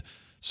PlayStation,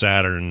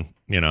 Saturn,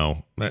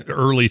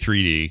 early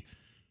 3D,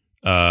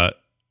 and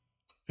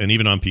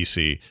even on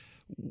PC,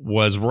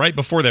 was right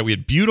before that. We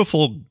had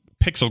beautiful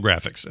pixel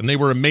graphics, and they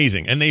were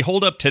amazing, and they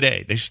hold up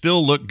today. They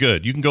still look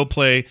good. You can go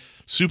play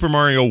Super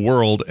Mario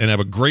World and have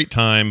a great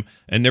time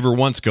and never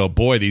once go,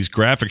 boy, these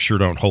graphics sure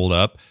don't hold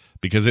up,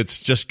 because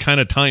it's just kind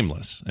of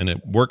timeless, and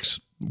it works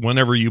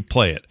whenever you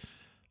play it.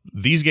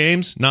 These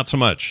games, not so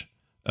much.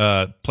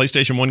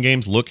 PlayStation 1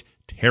 games look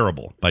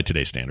terrible by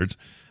today's standards.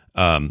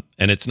 And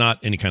it's not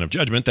any kind of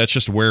judgment. That's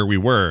just where we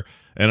were.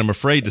 And I'm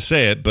afraid to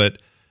say it,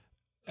 but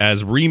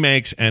as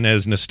remakes and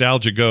as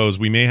nostalgia goes,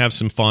 we may have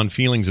some fond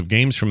feelings of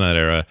games from that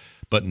era,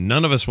 but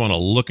none of us want to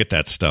look at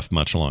that stuff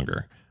much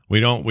longer. We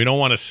don't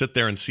want to sit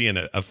there and see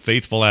a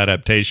faithful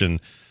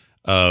adaptation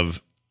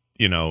of,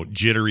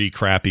 jittery,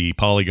 crappy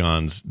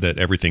polygons that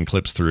everything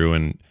clips through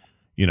and,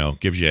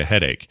 gives you a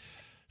headache.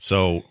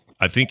 So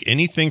I think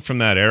anything from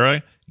that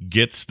era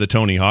gets the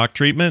Tony Hawk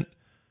treatment,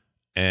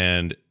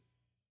 and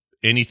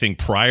anything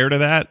prior to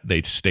that,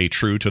 they stay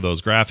true to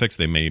those graphics.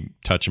 They may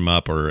touch them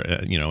up or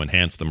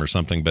enhance them or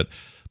something, but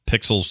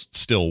pixels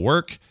still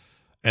work.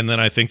 And then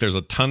I think there's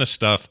a ton of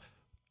stuff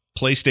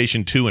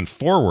PlayStation 2 and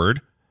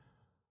forward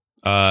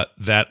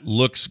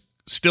that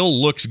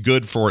still looks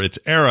good for its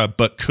era,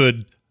 but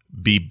could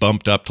be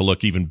bumped up to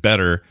look even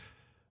better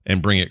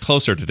and bring it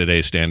closer to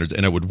today's standards,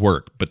 and it would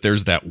work. But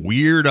there's that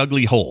weird,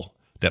 ugly hole,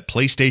 that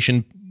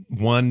PlayStation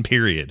 1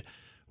 period,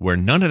 where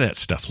none of that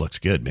stuff looks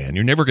good, man.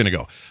 You're never going to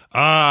go,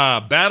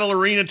 Battle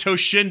Arena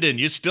Toshinden,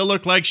 you still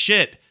look like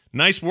shit.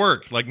 Nice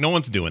work. Like, no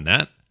one's doing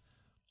that. At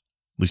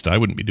least I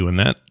wouldn't be doing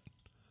that.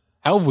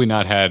 How have we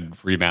not had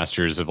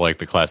remasters of, like,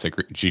 the classic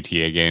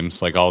GTA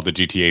games, like all the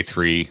GTA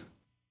 3?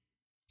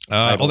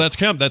 That's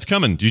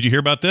coming. Did you hear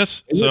about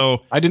this?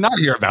 So I did not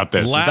hear about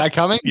this. Is that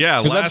coming? Yeah,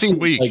 last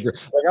week. I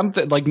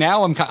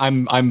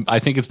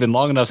think it's been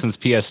long enough since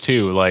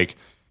PS2. Like,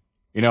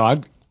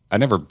 I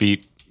never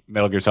beat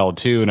Metal Gear Solid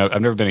 2, and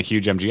I've never been a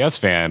huge MGS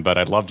fan, but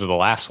I loved the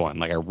last one.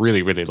 Like, I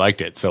really, really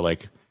liked it. So,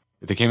 like,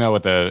 if they came out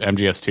with a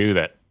MGS2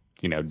 that,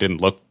 didn't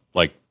look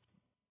like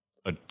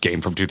a game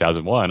from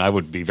 2001, I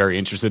would be very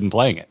interested in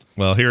playing it.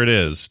 Well, here it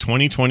is.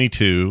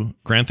 2022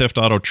 Grand Theft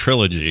Auto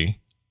Trilogy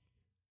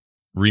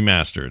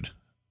remastered.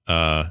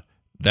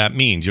 That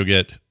means you'll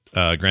get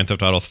Grand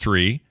Theft Auto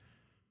 3,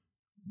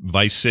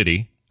 Vice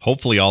City,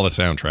 hopefully all the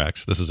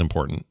soundtracks. This is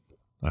important.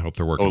 I hope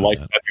they're working on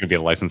that. That's going to be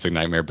a licensing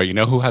nightmare. But you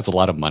know who has a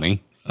lot of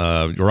money?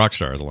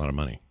 Rockstar has a lot of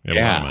money. They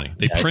have a lot of money.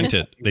 They print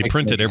it. They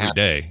print it every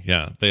day.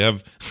 Yeah. They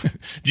have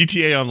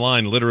GTA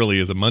Online literally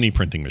is a money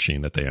printing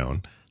machine that they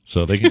own.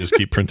 So they can just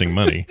keep printing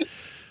money.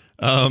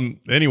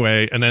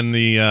 Anyway, and then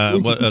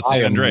that's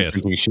the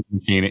Andreas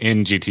machine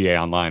in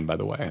GTA Online, by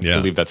the way. I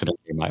believe that's an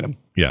in-game item.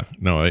 Yeah.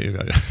 No,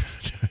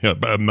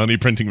 a money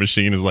printing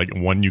machine is like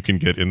one you can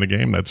get in the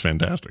game. That's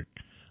fantastic.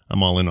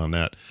 I'm all in on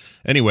that.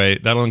 Anyway,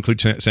 that'll include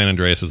San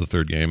Andreas as the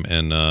third game,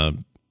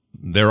 and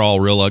they're all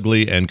real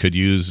ugly and could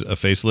use a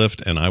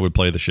facelift, and I would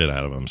play the shit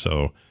out of them.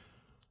 So,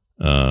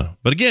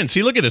 but again,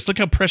 see, look at this. Look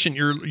how prescient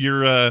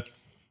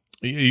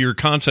your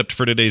concept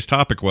for today's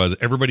topic was.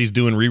 Everybody's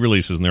doing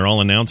re-releases, and they're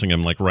all announcing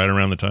them like right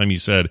around the time you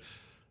said,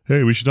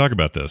 "Hey, we should talk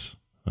about this."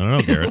 I don't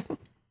know, Garrett.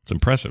 It's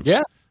impressive.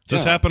 Yeah. Does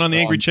this happen on the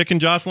Angry Chicken,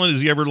 Jocelyn?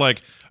 Is he ever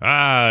like,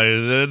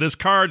 this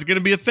card's going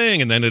to be a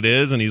thing, and then it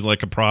is, and he's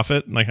like a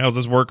prophet? Like, how's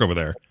this work over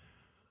there?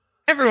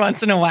 Every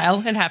once in a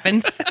while, it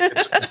happens.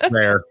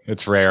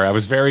 It's rare. I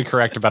was very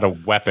correct about a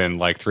weapon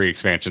like 3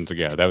 expansions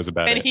ago. That was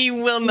about it. And he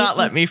will not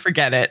let me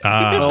forget it.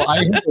 Well, I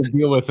had to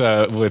deal with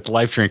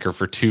Life Drinker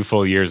for 2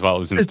 full years while it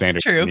was in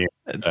standard.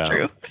 That's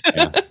true.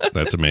 Yeah.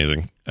 That's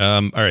amazing.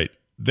 All right.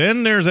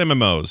 Then there's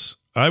MMOs.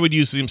 I would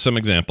use some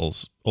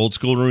examples. Old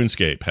school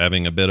RuneScape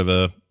having a bit of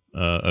a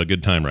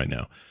good time right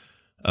now.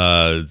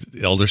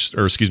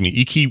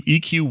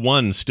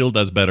 EQ1 still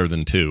does better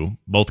than 2.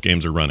 Both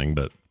games are running,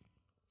 but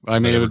I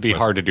mean, it would be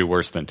hard to do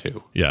worse than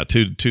 2. Yeah,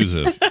 two's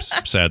a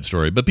sad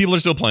story, but people are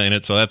still playing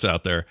it, so that's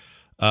out there.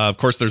 Of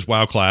course, there's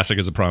WoW Classic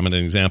as a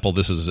prominent example.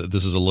 This is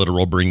a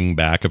literal bringing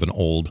back of an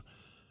old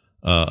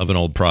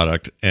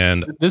product,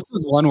 and this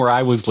is one where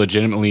I was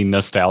legitimately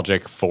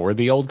nostalgic for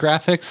the old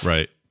graphics.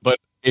 Right. But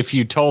if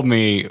you told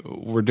me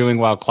we're doing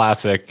WoW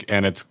Classic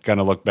and it's going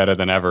to look better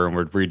than ever and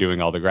we're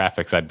redoing all the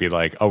graphics, I'd be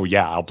like, oh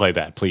yeah, I'll play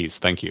that, please,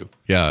 thank you.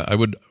 Yeah, I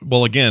would.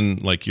 Well, again,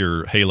 like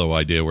your Halo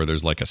idea where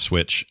there's like a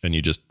switch and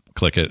you just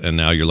click it and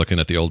now you're looking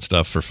at the old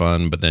stuff for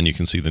fun, but then you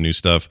can see the new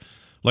stuff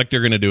like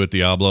they're going to do with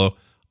Diablo.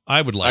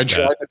 I would like that.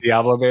 I tried the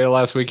Diablo beta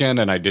last weekend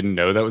and I didn't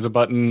know that was a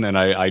button, and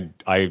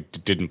I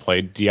didn't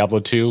play Diablo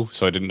 2,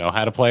 so I didn't know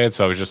how to play it,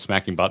 so I was just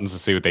smacking buttons to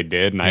see what they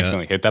did, and I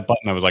accidentally hit that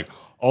button. I was like,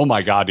 oh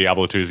my god,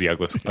 Diablo 2 is the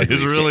ugliest.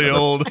 It's really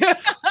old.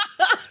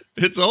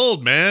 It's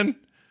old, man.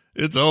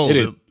 It's old.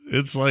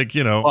 It's like,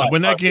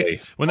 when that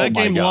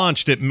game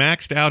launched, it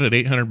maxed out at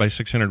 800 by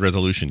 600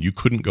 resolution. You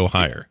couldn't go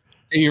higher.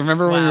 You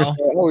remember when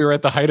we were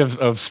at the height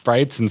of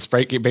sprites, and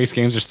sprite-based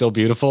games are still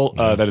beautiful?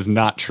 That is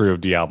not true of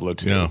Diablo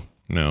 2.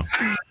 No.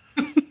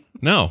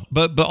 No,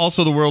 but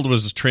also the world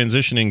was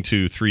transitioning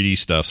to 3D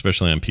stuff,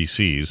 especially on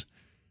PCs.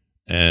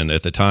 And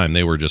at the time,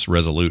 they were just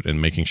resolute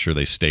in making sure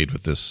they stayed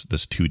with this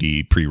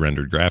 2D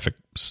pre-rendered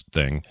graphics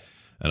thing.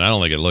 And I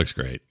don't think it looks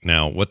great.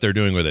 Now, what they're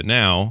doing with it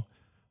now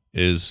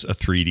is a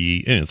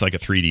 3D, and it's like a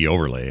 3D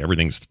overlay.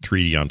 Everything's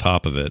 3D on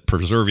top of it,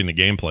 preserving the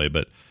gameplay,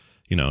 but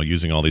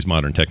using all these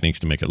modern techniques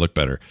to make it look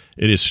better.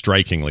 It is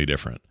strikingly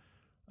different.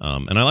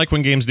 And I like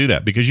when games do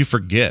that because you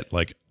forget,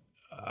 like,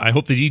 I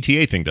hope the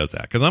GTA thing does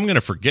that, because I'm going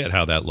to forget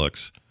how that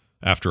looks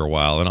after a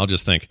while, and I'll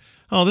just think,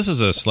 oh, this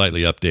is a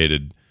slightly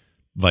updated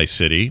Vice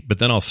City, but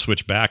then I'll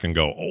switch back and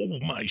go, oh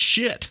my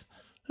shit,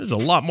 this is a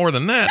lot more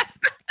than that.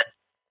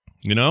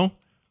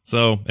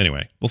 So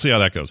anyway, we'll see how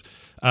that goes.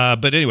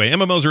 But anyway,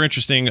 MMOs are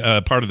interesting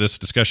part of this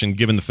discussion,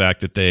 given the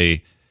fact that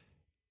they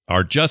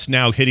are just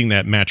now hitting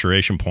that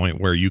maturation point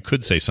where you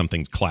could say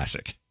something's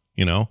classic.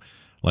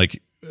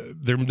 Like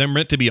they're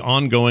meant to be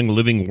ongoing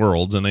living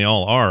worlds, and they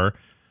all are,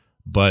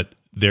 but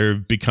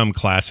they've become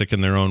classic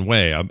in their own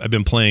way. I've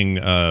been playing,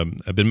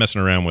 I've been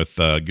messing around with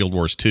Guild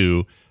Wars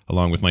 2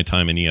 along with my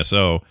time in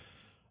ESO,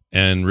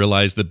 and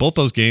realized that both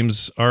those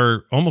games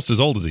are almost as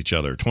old as each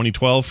other.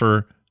 2012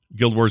 for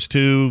Guild Wars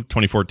 2,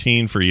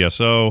 2014 for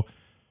ESO.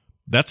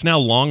 That's now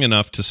long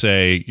enough to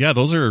say, yeah,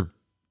 those are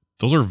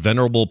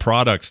venerable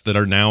products that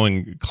are now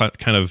in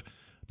kind of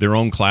their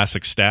own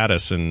classic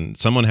status, and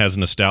someone has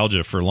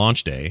nostalgia for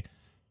launch day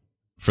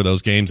for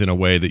those games in a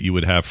way that you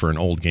would have for an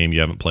old game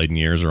you haven't played in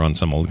years or on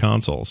some old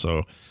console.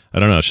 So I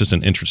don't know. It's just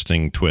an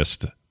interesting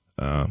twist,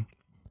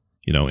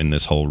 in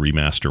this whole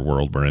remaster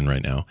world we're in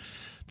right now.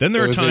 Then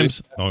there are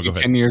times. Go ahead.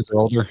 10 years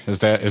or older. Is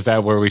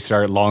that where we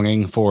start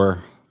longing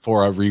for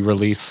a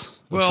re-release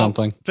of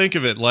something? Think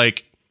of it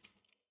like,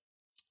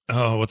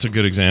 what's a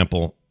good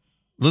example?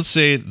 Let's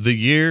say the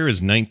year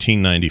is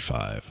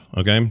 1995.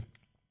 Okay.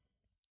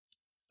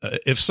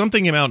 If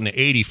something came out in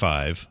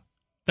 85,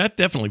 that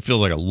definitely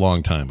feels like a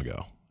long time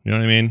ago. You know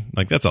what I mean?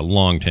 Like that's a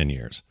long 10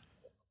 years.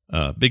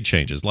 Big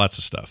changes, lots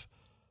of stuff.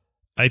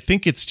 I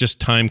think it's just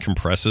time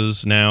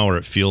compresses now, or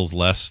it feels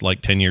less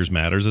like 10 years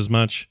matters as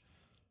much.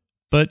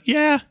 But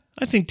yeah,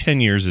 I think 10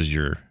 years is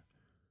your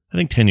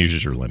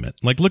limit.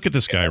 Like, look at the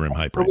Skyrim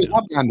hype right now. We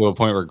have gotten to a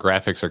point where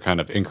graphics are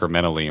kind of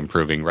incrementally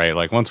improving, right?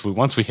 Like once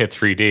we hit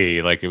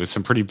 3D, like it was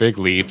some pretty big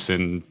leaps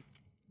in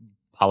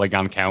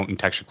polygon count and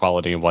texture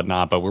quality and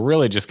whatnot, but we're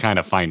really just kind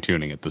of fine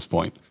tuning at this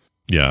point.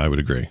 Yeah, I would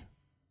agree.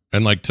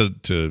 And like to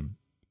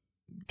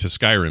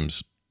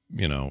Skyrim's,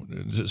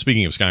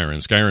 speaking of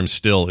Skyrim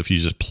still, if you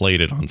just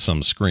played it on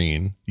some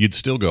screen, you'd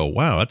still go,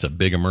 wow, that's a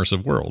big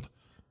immersive world.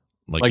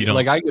 Like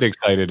I get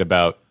excited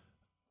about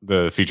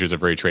the features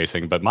of ray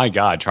tracing, but my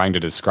God, trying to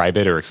describe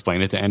it or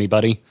explain it to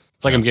anybody,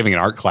 it's like I'm giving an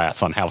art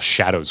class on how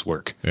shadows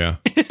work. Yeah.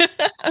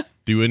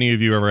 Do any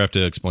of you ever have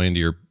to explain to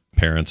your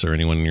parents or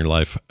anyone in your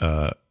life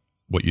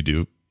what you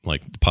do,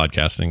 like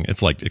podcasting?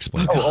 It's like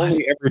explain.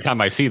 Only every time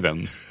I see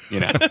them,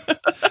 Yeah.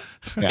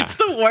 It's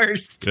the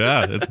worst.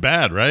 Yeah, it's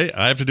bad, right?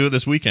 I have to do it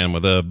this weekend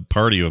with a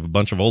party of a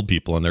bunch of old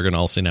people, and they're going to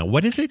all say, now,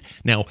 what is it?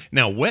 Now,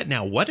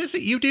 what is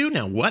it you do?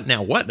 Now, what?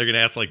 They're going to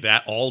ask like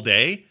that all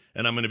day,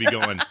 and I'm going to be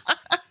going,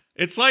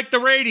 it's like the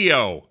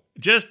radio.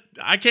 Just,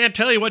 I can't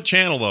tell you what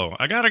channel, though.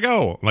 I got to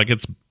go. Like,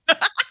 it's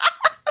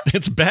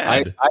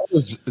bad.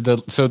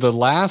 The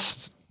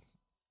last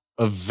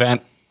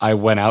event I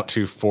went out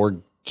to for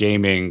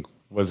gaming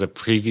was a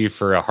preview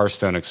for a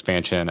Hearthstone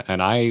expansion,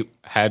 and I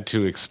had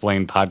to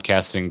explain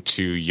podcasting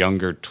to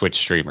younger Twitch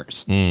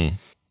streamers. And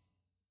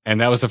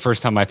that was the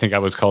first time I think I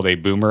was called a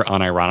boomer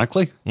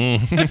unironically.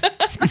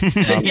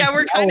 Yeah,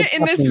 we're kind of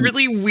in this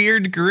really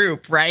weird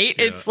group, right?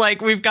 Yeah. It's like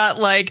we've got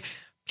like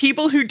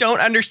people who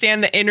don't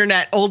understand the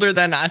internet older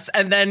than us,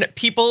 and then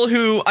people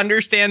who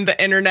understand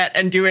the internet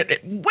and do it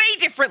way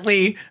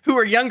differently who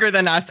are younger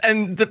than us.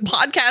 And the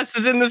podcast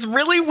is in this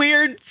really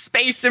weird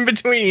space in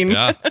between.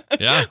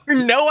 Yeah.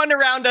 Where no one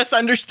around us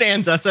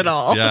understands us at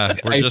all. Yeah,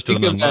 we're just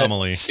an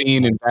anomaly.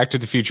 Scene in Back to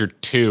the Future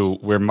 2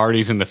 where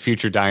Marty's in the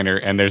future diner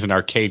and there's an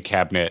arcade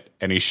cabinet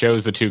and he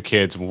shows the two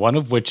kids, one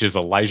of which is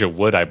Elijah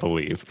Wood, I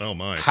believe. Oh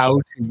my. How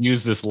to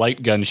use this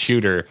light gun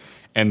shooter.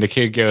 And the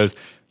kid goes,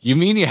 "You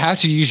mean you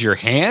have to use your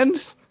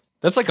hand?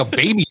 That's like a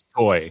baby's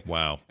toy."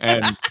 Wow.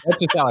 And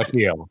that's just how I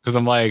feel. Because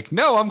I'm like,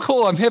 no, I'm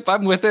cool. I'm hip.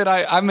 I'm with it.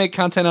 I make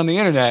content on the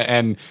internet.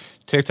 And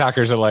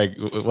TikTokers are like,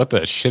 what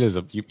the shit is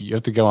you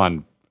have to go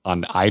on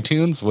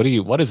iTunes? What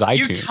is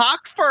iTunes? You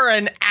talk for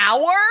an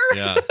hour?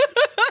 Yeah.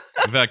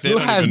 In fact, they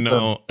don't even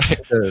know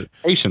the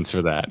patience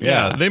for that.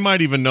 Yeah, they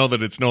might even know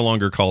that it's no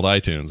longer called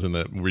iTunes, and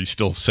that we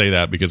still say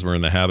that because we're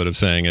in the habit of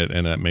saying it,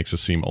 and that makes us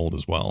seem old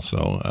as well.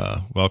 So,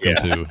 welcome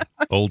to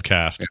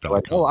Oldcast.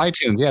 Like, oh,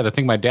 iTunes, yeah, the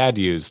thing my dad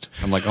used.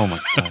 I'm like, oh my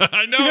god,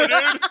 I know,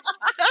 dude.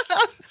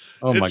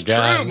 Oh my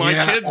god,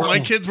 true. My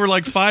kids were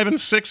like 5 and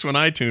 6 when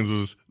iTunes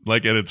was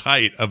like at its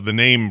height of the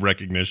name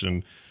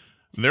recognition.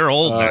 They're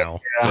old now,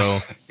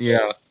 so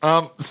yeah.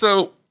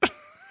 So.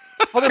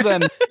 Other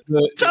than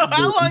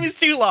how long is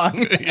too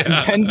long?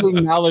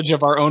 Impending knowledge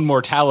of our own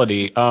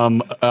mortality,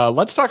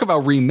 let's talk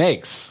about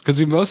remakes, because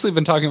we've mostly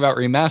been talking about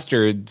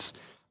remasters.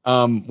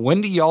 When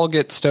do y'all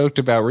get stoked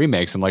about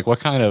remakes, and like what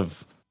kind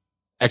of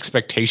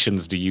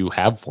expectations do you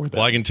have for them?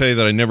 Well, I can tell you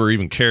that I never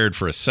even cared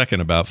for a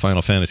second about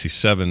Final Fantasy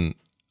VII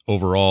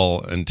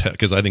overall, and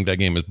because I think that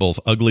game is both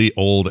ugly,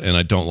 old, and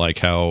I don't like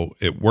how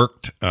it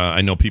worked.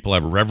 I know people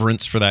have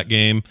reverence for that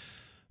game.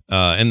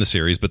 And the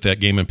series, but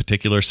that game in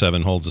particular,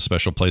 7, holds a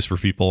special place for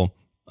people.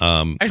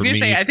 I was going to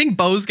say, I think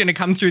Bo's going to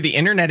come through the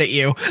internet at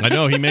you. I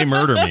know, he may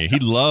murder me. He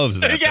loves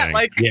that thing.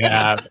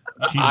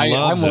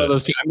 I'm one of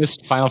those two. I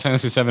missed Final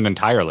Fantasy VII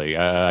entirely.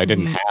 I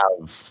didn't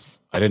have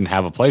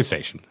a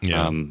PlayStation.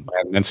 Yeah. And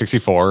then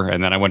 64,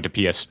 and then I went to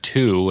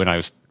PS2, and I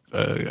was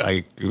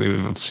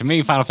to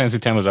me, Final Fantasy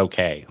X was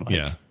okay.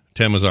 Yeah.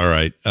 10 was all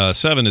right.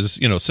 7 is,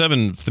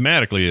 7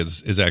 thematically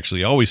is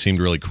actually always seemed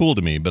really cool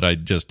to me, but I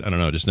don't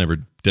know, just never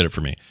did it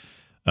for me.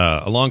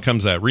 Along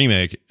comes that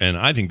remake, and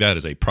I think that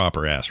is a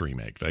proper ass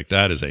remake. Like,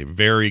 that is a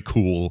very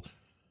cool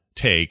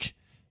take,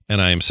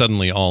 and I am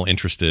suddenly all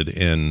interested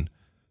in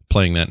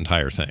playing that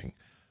entire thing.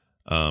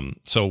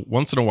 So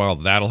once in a while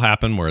that'll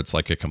happen where it's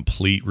like a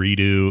complete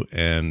redo,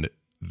 and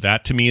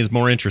that to me is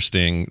more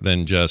interesting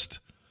than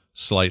just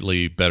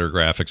slightly better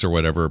graphics or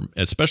whatever,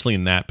 especially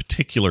in that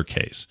particular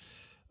case.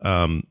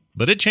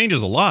 But it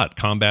changes a lot.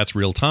 Combat's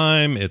real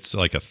time. It's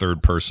like a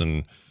third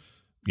person,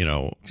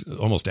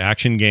 almost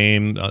action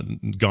game.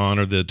 Gone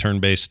are the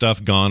turn-based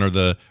stuff. Gone are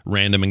the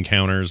random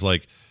encounters.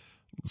 Like,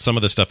 some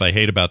of the stuff I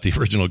hate about the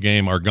original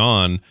game are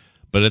gone,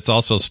 but it's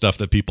also stuff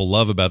that people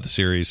love about the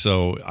series.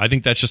 So I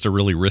think that's just a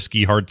really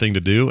risky, hard thing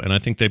to do, and I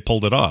think they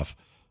pulled it off.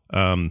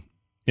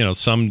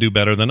 Some do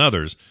better than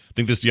others. I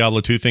think this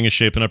Diablo 2 thing is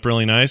shaping up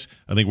really nice.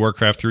 I think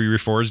Warcraft 3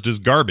 Reforged is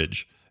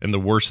garbage and the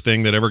worst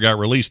thing that ever got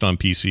released on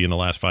PC in the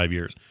last 5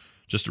 years.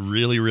 Just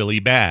really, really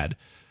bad.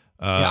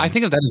 I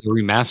think of that as a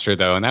remaster,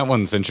 though, and that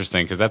one's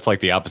interesting because that's like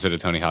the opposite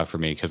of Tony Hawk for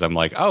me, because I'm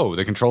like, oh,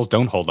 the controls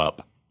don't hold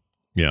up.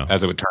 Yeah,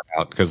 as it would turn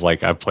out, because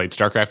like I've played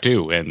StarCraft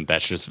 2, and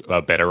that's just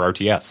a better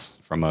RTS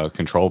from a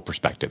control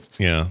perspective.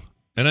 Yeah,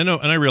 and I know,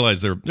 and I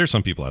realize there's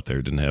some people out there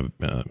who didn't have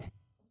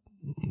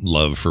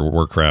love for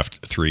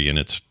Warcraft 3 in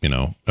its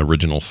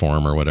original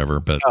form or whatever.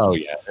 But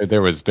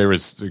there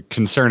was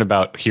concern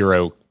about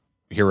heroes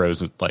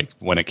like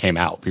when it came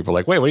out. People were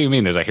like, wait, what do you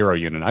mean there's a hero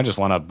unit? I just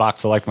want to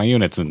box select my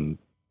units and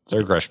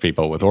Zerg rush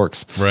people with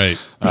orcs. Right.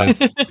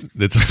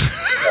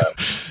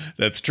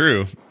 That's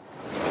true.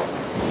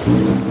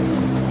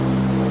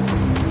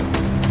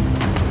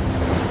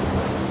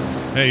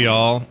 Hey,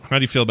 y'all. How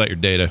do you feel about your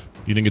data? Do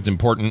you think it's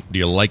important? Do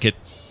you like it?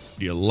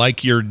 Do you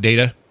like your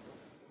data?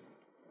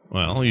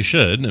 Well, you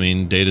should. I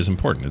mean, data is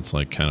important. It's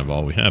like kind of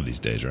all we have these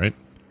days, right?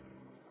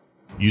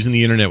 Using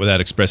the internet without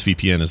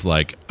ExpressVPN is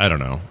like, I don't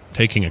know,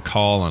 taking a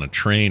call on a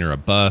train or a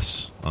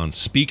bus on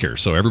speaker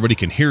so everybody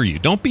can hear you.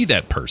 Don't be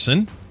that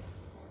person.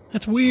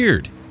 That's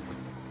weird.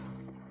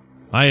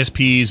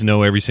 ISPs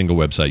know every single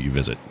website you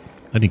visit.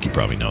 I think you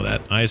probably know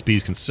that.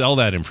 ISPs can sell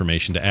that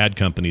information to ad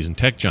companies and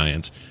tech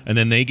giants, and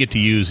then they get to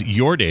use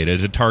your data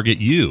to target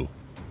you.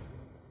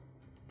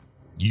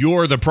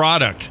 You're the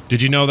product.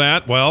 Did you know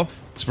that? Well,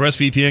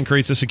 ExpressVPN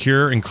creates a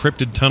secure,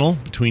 encrypted tunnel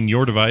between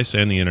your device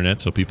and the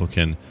internet so people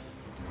can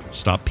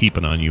stop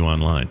peeping on you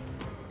online.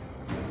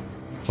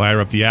 Fire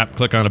up the app,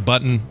 click on a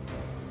button,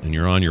 and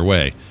you're on your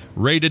way.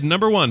 Rated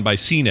 #1 by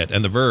CNET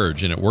and The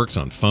Verge, and it works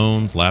on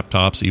phones,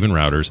 laptops, even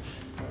routers,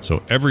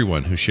 so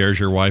everyone who shares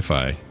your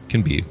Wi-Fi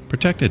can be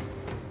protected.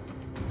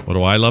 What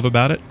do I love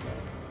about it?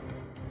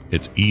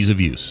 It's ease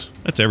of use.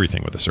 That's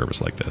everything with a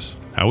service like this.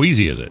 How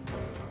easy is it?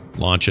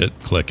 Launch it,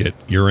 click it,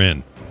 you're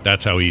in.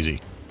 That's how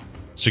easy.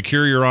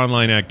 Secure your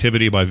online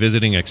activity by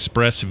visiting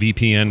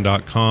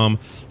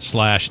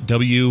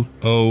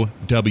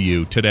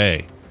expressvpn.com/WOW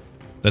today.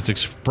 That's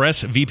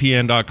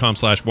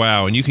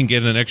expressvpn.com/wow, and you can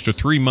get an extra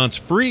 3 months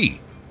free.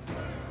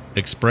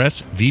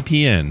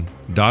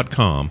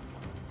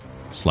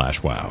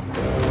 expressvpn.com/wow.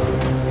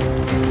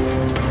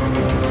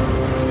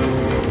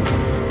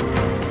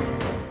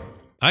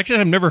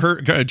 Actually, I've never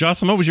heard.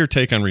 Jocelyn, what was your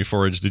take on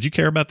Reforged? Did you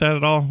care about that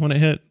at all when it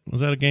hit?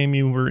 Was that a game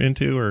you were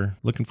into or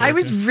looking for? I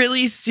was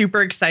really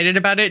super excited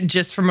about it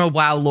just from a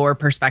WoW lore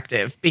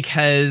perspective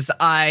because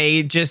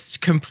I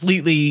just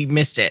completely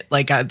missed it.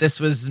 Like, this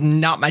was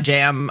not my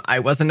jam. I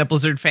wasn't a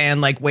Blizzard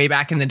fan like way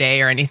back in the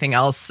day or anything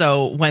else.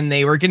 So when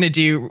they were going to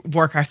do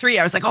Warcraft 3,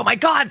 I was like, oh my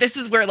God, this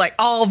is where like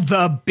all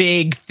the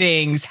big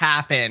things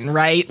happen,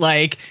 right?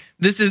 Like,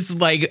 this is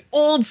like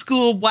old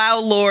school WoW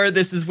lore.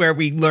 This is where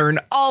we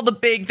learn all the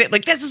big things.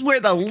 Like, this is where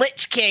the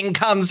Lich King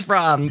comes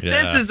from. Yeah.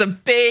 This is a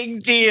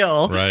big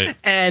deal. Right.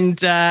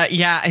 And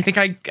I think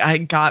I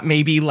got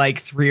maybe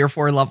like 3 or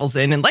 4 levels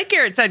in. And like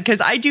Garrett said,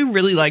 because I do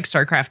really like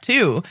StarCraft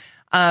 2,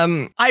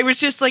 I was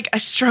just like, I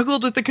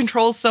struggled with the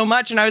controls so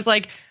much. And I was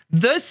like,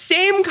 the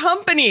same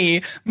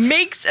company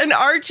makes an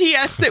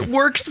RTS that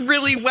works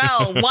really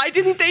well. Why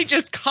didn't they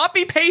just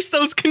copy paste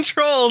those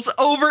controls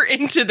over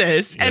into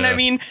this? And I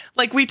mean,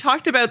 like we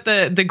talked about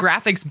the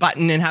graphics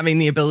button and having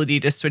the ability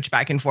to switch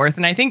back and forth.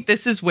 And I think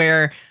this is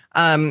where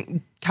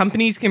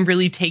companies can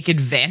really take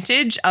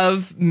advantage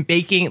of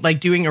making, like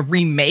doing a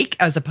remake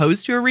as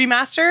opposed to a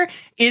remaster,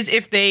 is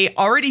if they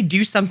already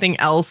do something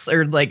else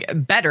or like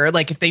better,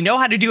 like if they know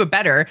how to do it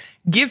better,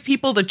 give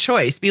people the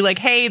choice. Be like,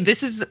 hey,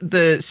 this is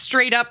the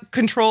straight up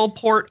control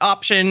port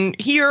option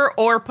here,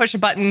 or push a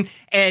button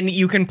and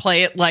you can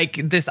play it like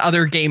this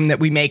other game that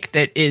we make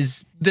that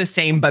is the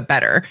same but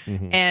better,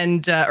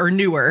 and or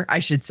newer, I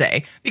should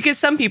say. Because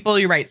some people,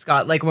 you're right,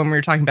 Scott, like when we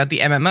were talking about the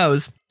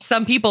MMOs,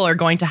 some people are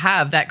going to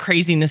have that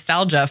crazy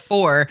nostalgia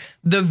for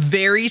the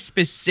very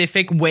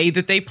specific way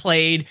that they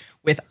played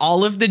with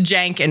all of the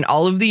jank and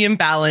all of the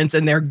imbalance,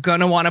 and they're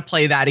gonna want to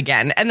play that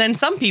again. And then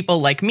some people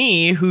like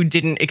me who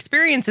didn't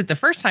experience it the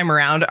first time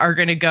around are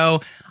gonna go,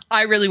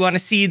 I really want to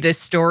see this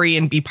story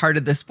and be part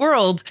of this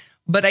world,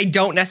 but I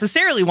don't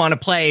necessarily want to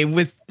play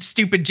with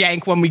stupid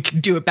jank when we can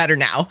do it better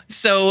now.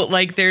 So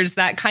like there's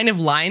that kind of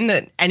line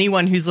that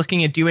anyone who's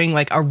looking at doing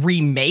like a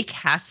remake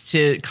has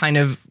to kind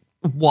of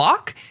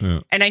walk.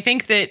 Yeah. And I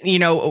think that, you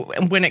know,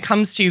 when it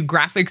comes to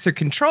graphics or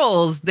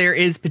controls, there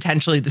is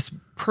potentially this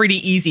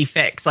pretty easy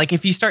fix. Like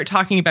if you start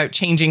talking about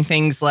changing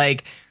things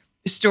like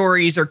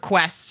stories or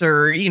quests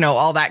or, you know,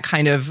 all that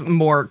kind of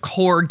more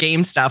core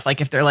game stuff, like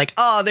if they're like,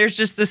 oh, there's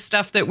just this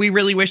stuff that we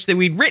really wish that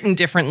we'd written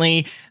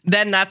differently,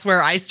 then that's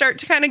where I start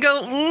to kind of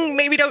go,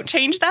 maybe don't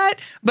change that.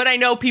 But I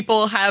know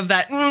people have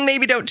that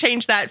maybe don't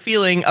change that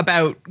feeling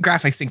about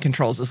graphics and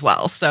controls as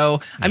well. So,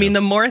 I mean,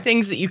 the more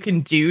things that you can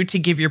do to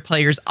give your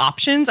players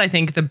options, I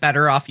think the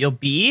better off you'll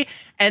be.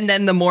 And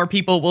then the more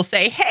people will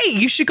say, hey,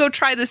 you should go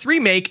try this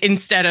remake,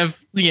 instead of,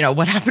 you know,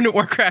 what happened to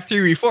Warcraft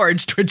 3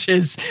 Reforged, which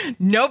is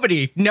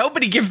nobody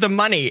give them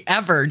money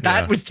ever.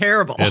 That was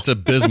terrible. It's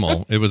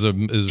abysmal. It was a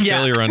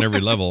failure on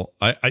every level.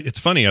 It's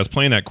funny. I was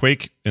playing that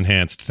Quake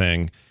enhanced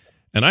thing,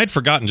 and I'd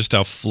forgotten just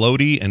how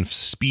floaty and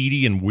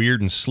speedy and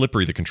weird and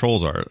slippery the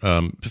controls are.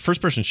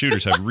 First-person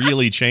shooters have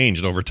really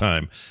changed over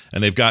time,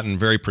 and they've gotten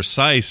very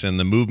precise, and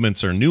the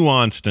movements are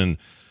nuanced, and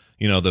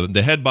you know,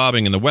 the head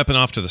bobbing and the weapon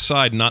off to the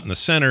side, not in the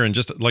center, and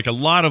just like a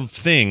lot of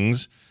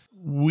things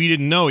we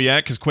didn't know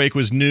yet because Quake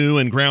was new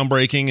and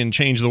groundbreaking and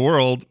changed the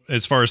world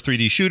as far as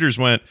 3D shooters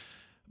went.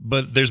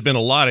 But there's been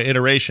a lot of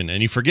iteration,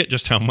 and you forget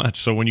just how much.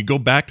 So when you go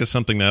back to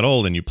something that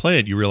old and you play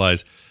it, you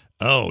realize,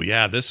 oh,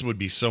 yeah, this would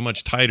be so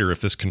much tighter if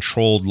this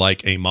controlled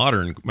like a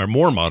modern or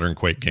more modern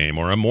Quake game,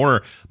 or a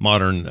more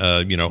modern,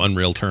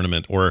 Unreal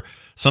Tournament, or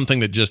something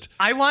that just...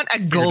 I want a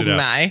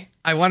GoldenEye.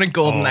 I want a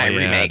GoldenEye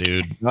remake.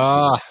 Dude.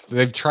 Oh,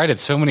 they've tried it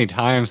so many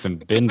times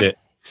and binned it.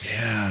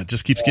 Yeah, it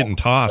just keeps getting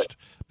tossed.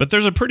 But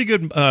there's a pretty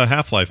good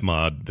Half-Life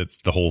mod that's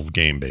the whole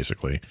game,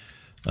 basically.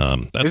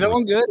 Is that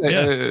one good?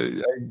 Yeah.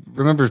 I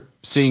remember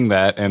seeing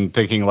that and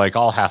thinking, like,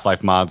 all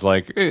Half-Life mods,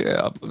 like,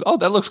 oh,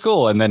 that looks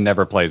cool, and then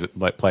never play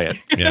it.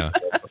 Yeah.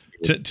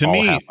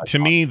 To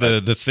me,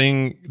 the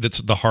thing that's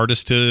the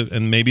hardest to,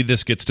 and maybe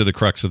this gets to the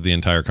crux of the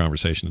entire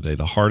conversation today,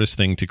 the hardest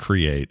thing to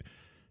create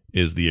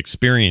is the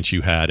experience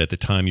you had at the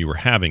time you were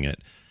having it.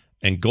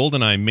 And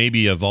GoldenEye,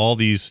 maybe of all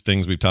these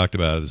things we've talked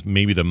about, is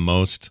maybe the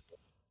most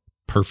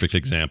perfect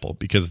example,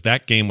 because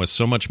that game was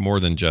so much more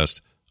than just,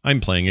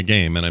 I'm playing a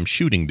game and I'm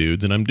shooting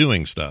dudes and I'm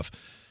doing stuff.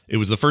 It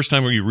was the first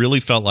time where you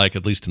really felt like,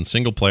 at least in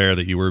single player,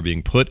 that you were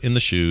being put in the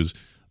shoes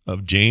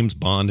of James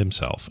Bond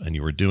himself, and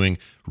you were doing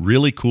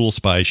really cool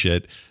spy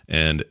shit,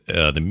 and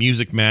the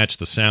music matched,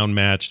 the sound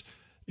matched.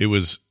 It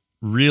was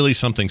really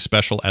something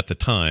special at the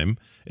time.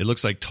 It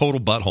looks like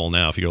total butthole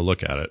now if you go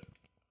look at it.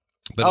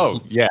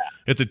 But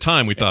at the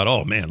time we thought,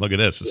 oh man, look at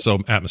this. It's so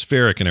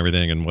atmospheric and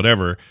everything and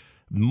whatever.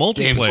 Multiplayer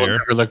games will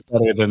never look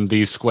better than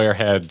these square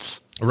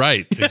heads.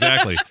 Right,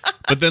 exactly.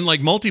 But then like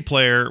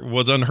multiplayer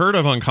was unheard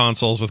of on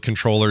consoles with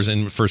controllers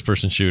in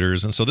first-person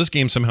shooters, and so this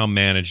game somehow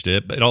managed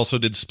it. But it also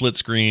did split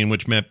screen,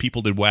 which meant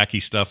people did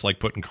wacky stuff like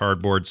putting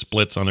cardboard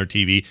splits on their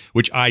TV,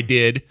 which I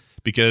did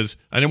because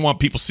I didn't want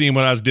people seeing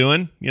what I was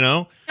doing,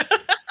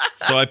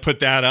 So I put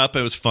that up.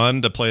 It was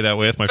fun to play that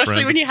way with my friends.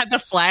 Especially when you had the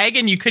flag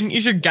and you couldn't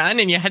use your gun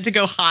and you had to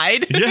go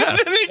hide. Yeah.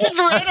 And they just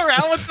ran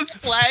around with this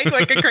flag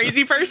like a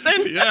crazy person.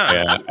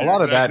 Yeah. A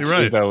lot of that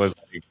Exactly too, though, was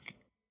like,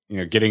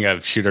 getting a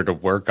shooter to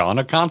work on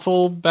a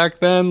console back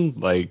then.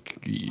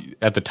 Like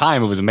at the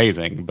time, it was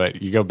amazing.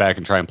 But you go back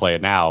and try and play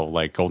it now,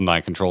 like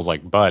GoldenEye controls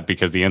like butt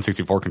because the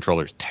N64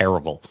 controller is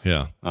terrible.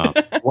 Yeah.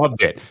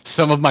 Loved it.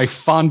 Some of my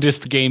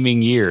fondest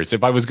gaming years.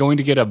 If I was going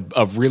to get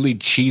a really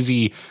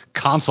cheesy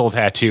console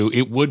tattoo,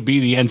 it would be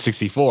the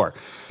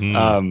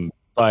N64.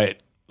 But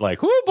like,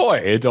 oh boy,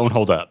 it don't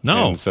hold up.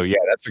 No. And so yeah,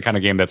 that's the kind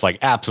of game that's like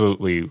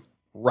absolutely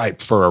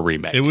ripe for a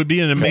remake. It would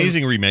be an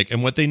amazing remake.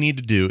 And what they need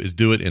to do is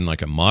do it in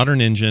like a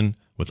modern engine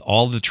with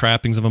all the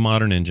trappings of a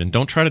modern engine.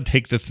 Don't try to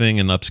take the thing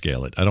and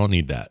upscale it. I don't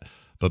need that.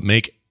 But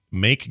make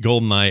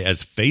GoldenEye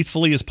as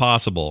faithfully as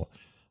possible,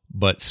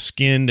 but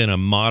skinned in a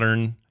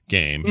modern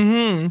game.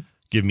 Mm-hmm.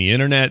 Give me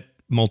internet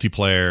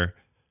multiplayer.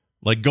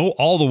 Like, go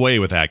all the way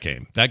with that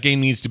game. That game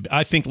needs to be,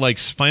 I think, like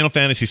Final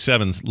Fantasy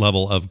VII's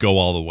level of go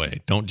all the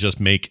way. Don't just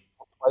make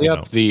play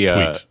up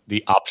tweaks.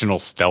 the optional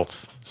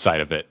stealth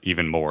side of it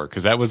even more,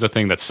 because that was a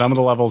thing that some of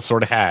the levels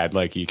sort of had.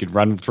 Like you could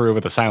run through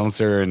with a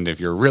silencer, and if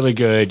you're really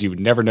good, you would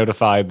never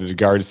notify the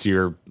guards to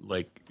your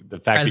like the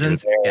fact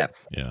Presence. that you're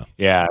there.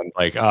 Yeah, and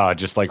like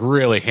just like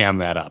really ham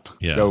that up.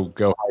 Yeah.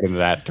 Go hard in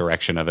that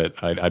direction of it.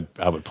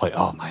 I would play.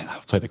 Oh man, I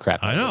would play the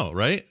crap. I know,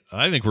 right?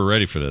 I think we're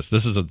ready for this.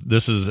 This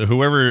is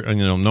whoever,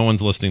 no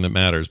one's listening that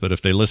matters, but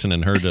if they listen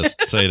and heard us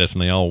say this,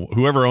 and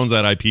whoever owns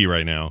that IP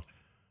right now,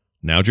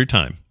 now's your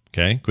time.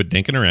 Okay, quit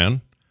dinking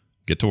around,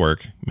 get to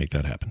work, make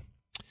that happen.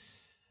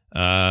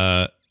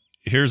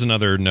 Here's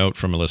another note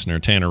from a listener.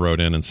 Tanner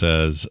wrote in and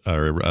says,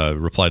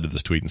 replied to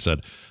this tweet and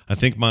said,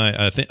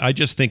 I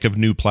just think of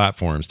new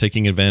platforms,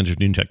 taking advantage of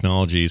new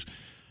technologies,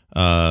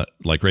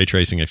 like ray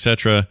tracing,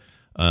 etc.,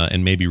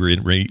 and maybe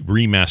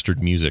remastered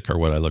music are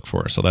what I look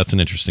for. So that's an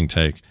interesting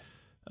take.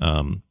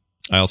 I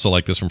also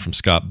like this one from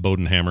Scott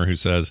Bodenhammer, who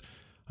says,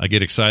 I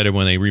get excited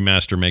when a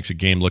remaster makes a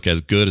game look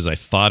as good as I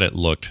thought it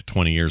looked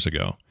 20 years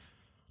ago.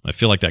 I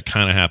feel like that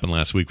kind of happened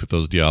last week with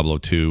those Diablo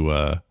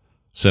 2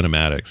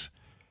 cinematics.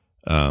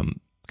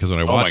 Because when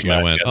I watched them,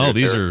 I went,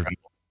 these are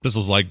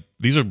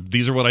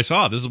what I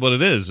saw. This is what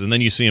it is. And then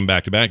you see them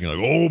back to back and you're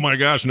like, oh my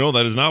gosh, no,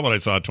 that is not what I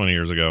saw 20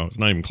 years ago. It's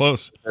not even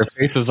close. Their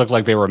faces looked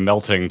like they were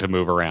melting to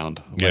move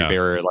around. Like they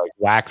were like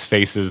wax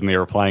faces and they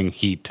were applying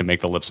heat to make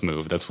the lips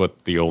move. That's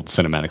what the old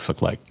cinematics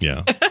look like.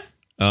 Yeah.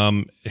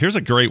 Here's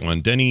a great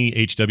one. Denny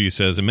HW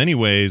says, in many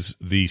ways,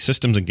 the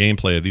systems and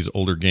gameplay of these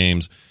older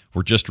games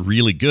were just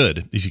really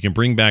good. If you can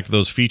bring back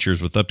those features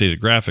with updated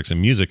graphics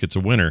and music, it's a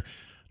winner.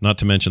 Not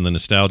to mention the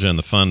nostalgia and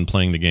the fun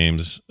playing the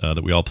games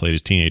that we all played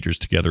as teenagers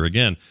together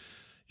again.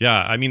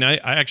 Yeah, I mean, I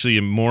actually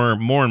am more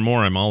and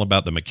more, I'm all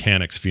about the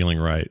mechanics feeling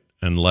right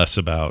and less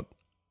about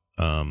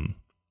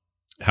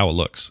how it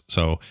looks.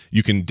 So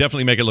you can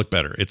definitely make it look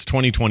better. It's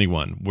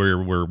 2021.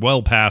 We're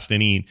well past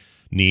any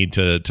need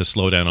to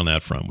slow down on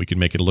that front. We can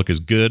make it look as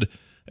good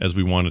as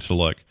we want it to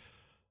look.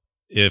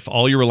 If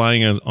all you're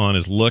relying on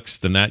is looks,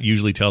 then that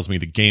usually tells me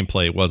the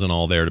gameplay wasn't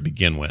all there to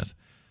begin with.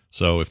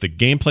 So if the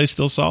gameplay's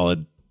still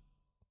solid,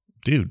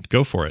 dude,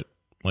 go for it.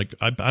 Like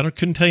I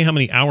couldn't tell you how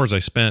many hours I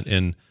spent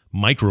in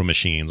Micro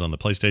Machines on the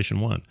PlayStation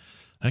 1.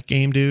 That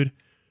game, dude,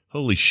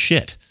 holy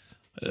shit.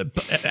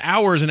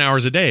 Hours and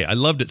hours a day. I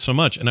loved it so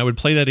much, and I would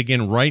play that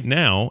again right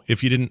now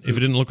if it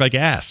didn't look like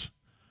ass.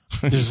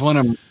 There's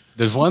one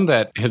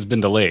that has been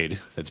delayed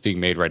that's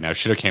being made right now.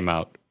 Should have came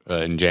out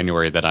in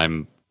January that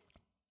I'm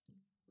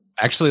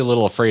actually a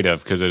little afraid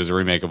of because it is a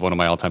remake of one of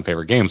my all-time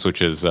favorite games,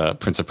 which is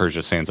Prince of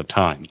Persia: Sands of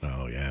Time.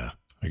 Oh yeah,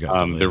 I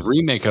got the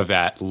remake of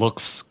that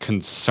looks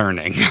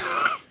concerning.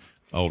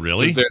 Oh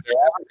really?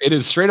 It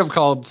is straight up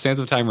called Sands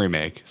of Time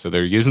remake, so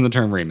they're using the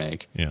term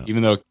remake. Yeah.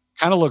 Even though it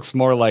kind of looks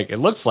more like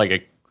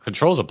it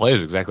controls and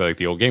plays exactly like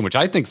the old game, which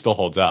I think still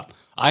holds up.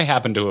 I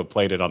happen to have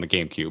played it on the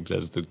GameCube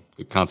as the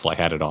console I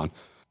had it on.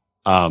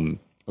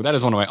 Well, that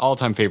is one of my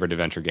all-time favorite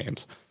adventure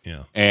games.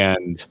 Yeah.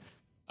 And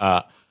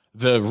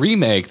the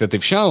remake that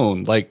they've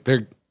shown, like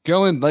they're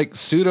going like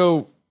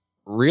pseudo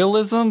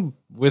realism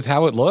with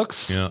how it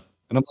looks. Yeah.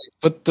 And I'm like,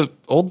 but the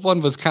old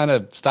one was kind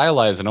of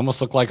stylized and almost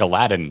looked like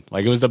Aladdin.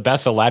 Like it was the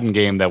best Aladdin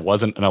game that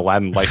wasn't an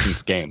Aladdin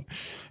licensed game.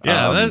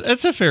 Yeah,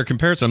 that's a fair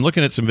comparison. I'm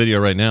looking at some video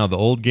right now. The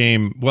old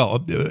game. Well,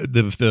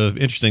 the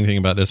interesting thing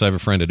about this, I have a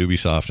friend at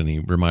Ubisoft, and he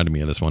reminded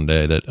me of this one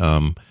day that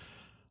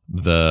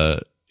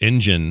the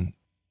engine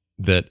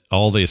that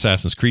all the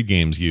Assassin's Creed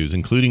games use,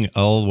 including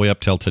all the way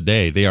up till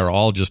today, they are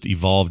all just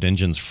evolved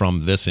engines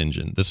from this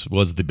engine. This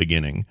was the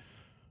beginning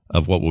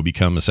of what will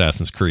become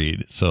Assassin's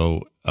Creed.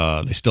 So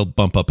they still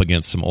bump up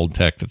against some old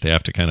tech that they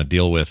have to kind of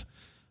deal with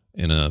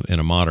in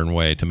a modern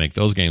way to make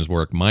those games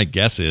work. My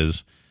guess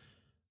is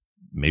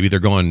maybe they're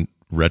going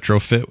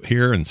retrofit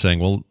here and saying,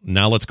 well,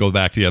 now let's go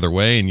back the other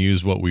way and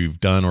use what we've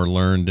done or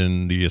learned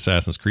in the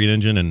Assassin's Creed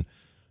engine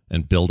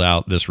and build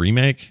out this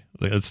remake.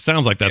 It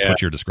sounds like that's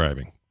what you're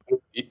describing.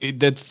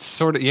 That's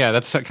sort of,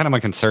 that's kind of my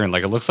concern.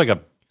 Like it looks like a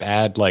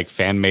bad like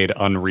fan made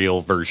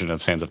Unreal version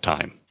of Sands of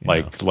Time.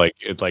 Like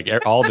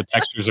all the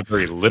textures are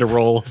very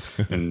literal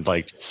and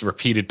like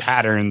repeated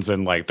patterns,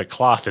 and like the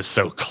cloth is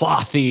so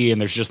clothy, and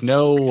there's just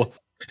no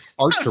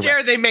art. How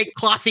dare they make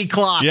clothy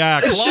cloth?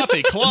 Yeah,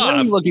 clothy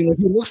cloth. Looking like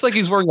he looks like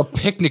he's wearing a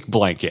picnic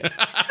blanket.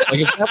 Like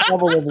it's that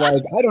level of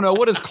like, I don't know,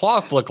 what does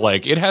cloth look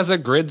like? It has a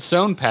grid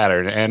sewn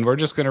pattern, and we're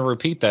just going to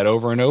repeat that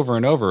over and over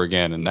and over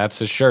again, and that's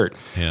his shirt.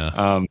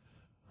 Yeah.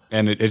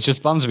 And it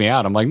just bums me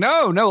out. I'm like,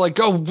 no, like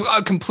go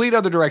a complete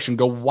other direction.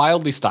 Go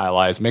wildly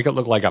stylized. Make it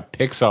look like a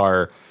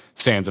Pixar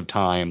Sands of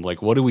Time.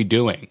 Like, what are we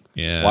doing?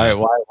 Yeah.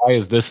 Why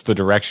is this the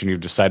direction you've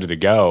decided to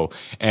go?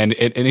 And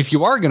if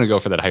you are going to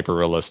go for that hyper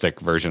realistic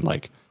version,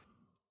 like,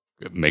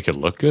 make it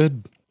look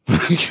good,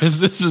 because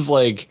this is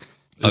like,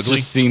 it ugly.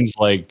 just seems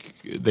like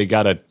they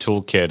got a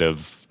toolkit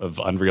of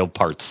Unreal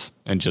parts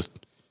and just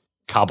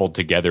cobbled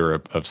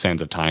together a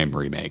Sands of Time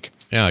remake.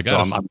 Yeah, I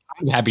got. So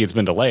I'm happy it's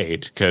been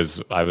delayed,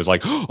 because I was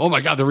like, oh my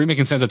god, they're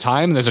remaking Sands of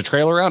Time, and there's a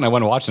trailer out, and I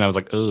went to watch it, and I was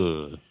like,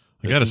 ugh.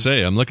 I gotta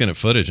say, I'm looking at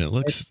footage,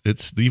 and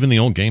it's even the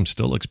old game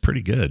still looks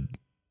pretty good.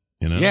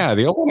 You know? Yeah,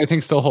 the old one I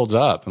think still holds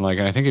up, and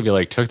I think if you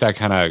like took that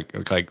kind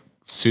of like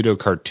pseudo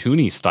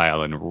cartoony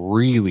style and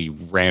really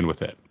ran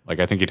with it, like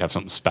I think you'd have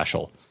something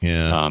special.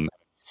 Yeah.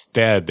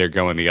 Instead, they're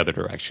going the other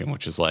direction,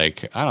 which is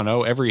like, I don't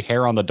know, every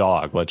hair on the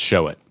dog, let's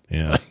show it.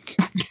 Yeah.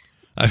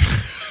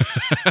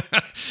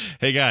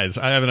 Hey guys,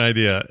 I have an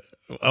idea.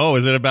 Oh,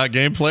 is it about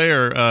gameplay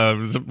or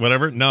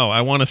whatever? No,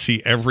 I want to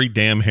see every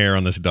damn hair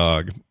on this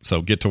dog.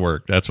 So get to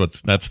work. That's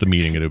the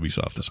meeting at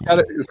Ubisoft this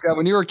morning. Scott,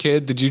 when you were a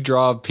kid, did you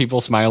draw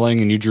people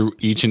smiling and you drew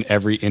each and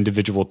every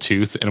individual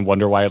tooth and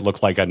wonder why it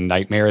looked like a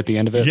nightmare at the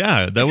end of it?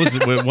 Yeah, that was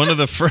one of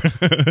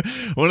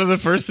the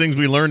first things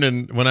we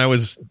learned when I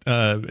was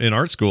in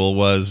art school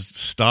was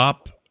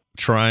stop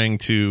trying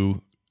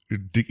to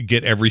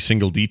get every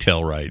single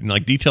detail right. And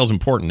like, detail's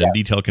important, and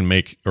detail can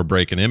make or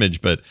break an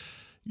image, but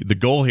the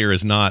goal here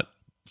is not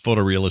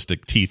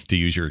photorealistic teeth, to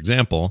use your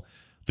example.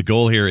 The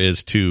goal here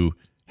is to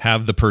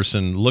have the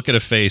person look at a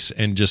face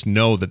and just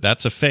know that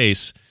that's a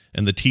face,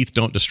 and the teeth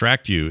don't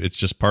distract you. It's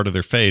just part of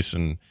their face.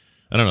 And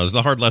I don't know, there's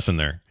a hard lesson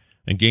there.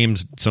 And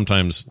games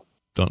sometimes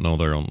don't know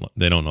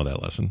they don't know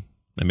that lesson.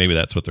 And maybe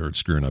that's what they're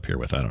screwing up here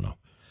with. I don't know.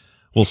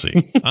 We'll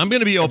see. I'm going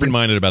to be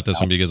open-minded about this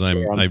one, because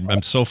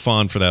I'm so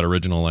fond for that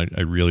original.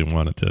 I really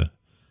want it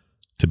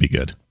to be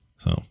good.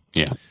 So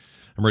yeah,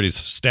 I'm ready to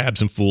stab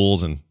some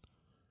fools and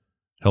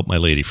help my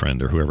lady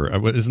friend or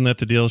whoever. Isn't that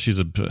the deal? She's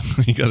you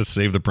got to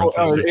save the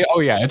princess. Oh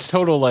yeah, it's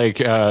total like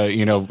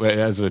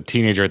as a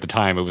teenager at the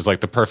time, it was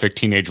like the perfect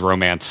teenage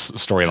romance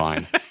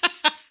storyline.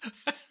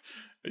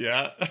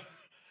 Yeah.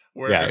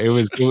 It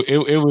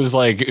was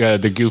like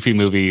the Goofy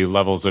movie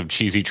levels of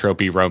cheesy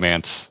tropey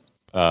romance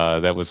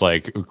that was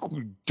like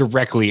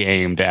directly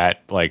aimed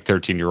at like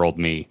 13-year-old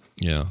me.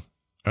 Yeah.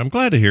 I'm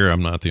glad to hear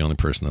I'm not the only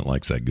person that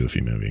likes that Goofy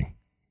movie.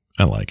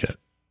 I like it.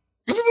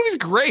 Goofy movie's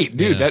great,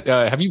 dude. Yeah.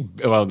 That have you?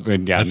 Well,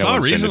 yeah, I saw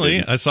it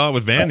recently. I saw it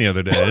with Van the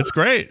other day. It's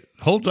great.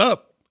 Holds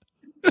up.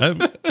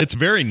 It's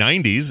very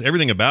 90s.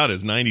 Everything about it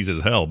is 90s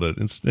as hell, but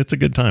it's a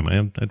good time. I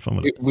had fun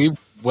with it. We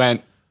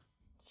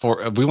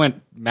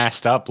went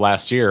masked up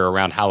last year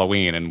around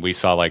Halloween, and we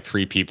saw like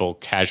 3 people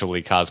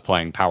casually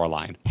cosplaying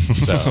Powerline.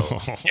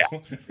 So yeah,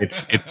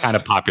 it's kind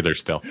of popular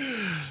still.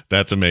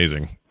 That's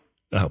amazing.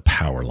 Oh,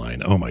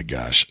 Powerline. Oh my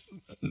gosh.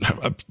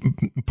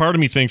 Part of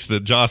me thinks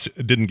that Joss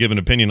didn't give an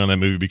opinion on that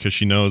movie because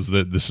she knows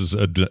that this is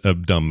a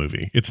dumb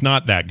movie. It's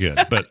not that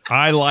good, but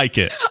I like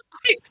it.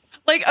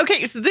 Like,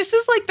 okay, so this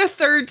is like the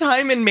third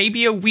time in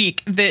maybe a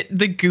week that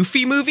the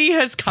Goofy movie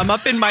has come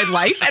up in my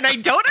life, and I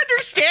don't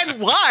understand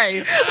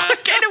why.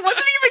 Like, and it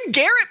wasn't even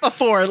Garrett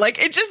before.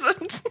 Like, it just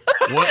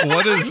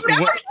what is? I've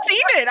never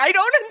seen it. I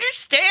don't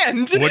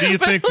understand. What do you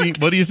think?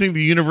 What do you think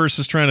the universe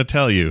is trying to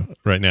tell you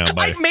right now?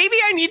 Maybe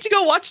I need to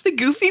go watch the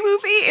Goofy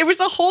movie. It was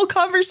a whole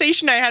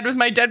conversation I had with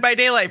my Dead by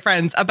Daylight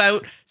friends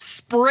about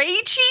spray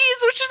cheese,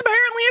 which is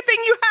apparently a thing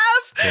you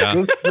have.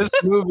 Yeah. This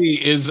movie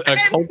is a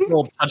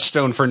cultural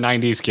touchstone for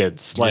 90s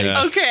kids. Like,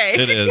 yeah, okay,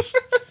 it is.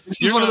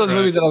 This is one of those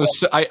movies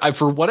that I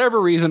for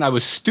whatever reason I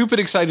was stupid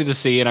excited to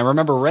see, and I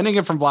remember renting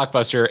it from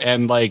Blockbuster,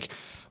 and like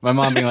my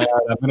mom being like, "All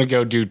right, I'm gonna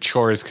go do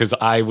chores because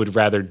I would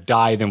rather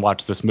die than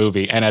watch this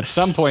movie." And at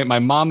some point, my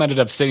mom ended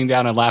up sitting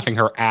down and laughing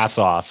her ass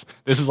off.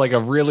 This is like a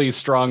really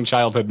strong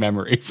childhood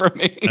memory for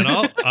me. And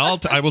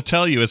I will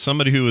tell you, as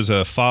somebody who was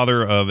a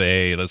father of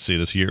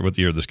what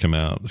year this came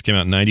out? This came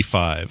out in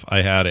 95.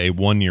 I had a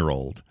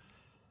 1-year-old,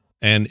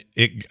 and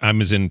I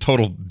was in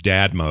total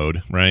dad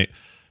mode, right?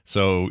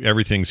 So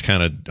everything's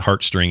kind of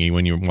heartstringy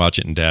when you watch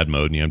it in dad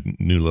mode and you have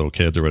new little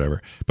kids or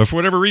whatever. But for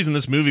whatever reason,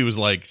 this movie was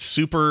like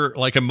super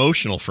like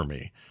emotional for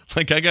me.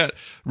 Like I got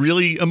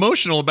really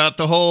emotional about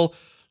the whole,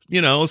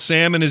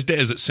 Sam and his dad.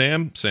 Is it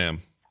Sam? Sam.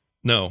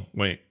 No,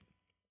 wait.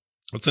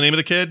 What's the name of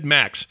the kid?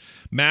 Max.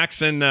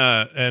 Max and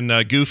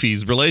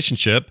Goofy's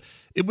relationship.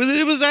 It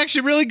was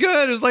actually really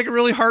good. It was like a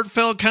really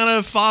heartfelt kind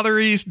of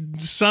father-y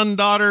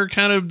son-daughter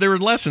kind of. There were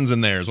lessons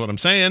in there, is what I'm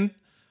saying.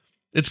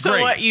 It's So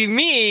great. what you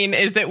mean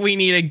is that we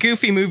need a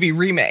Goofy movie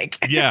remake.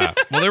 Yeah.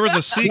 Well, there was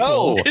a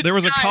sequel. No. There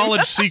was a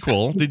college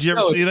sequel. Did you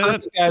ever see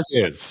that? Perfect as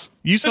is.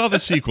 You saw the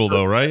sequel,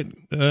 though, right,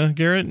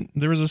 Garrett?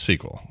 There was a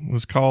sequel. It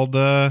was called...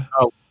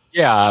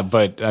 Yeah,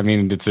 but I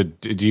mean,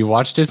 do you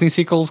watch Disney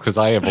sequels? Because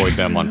I avoid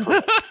them on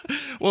purpose.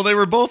 Well, they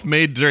were both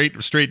made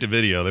straight to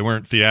video. They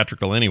weren't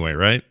theatrical anyway,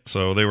 right?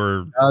 So they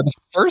were... The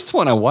first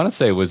one I want to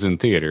say was in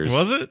theaters.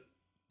 Was it?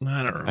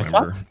 I don't I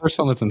thought remember. the first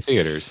one was in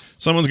theaters.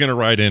 Someone's going to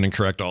write in and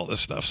correct all this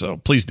stuff, so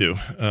please do.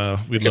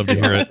 We'd love to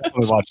hear it. I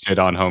watched it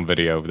on home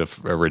video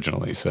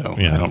originally, so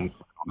Yeah. I don't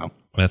know.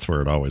 That's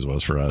where it always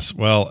was for us.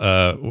 Well,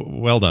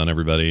 well done,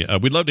 everybody.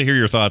 We'd love to hear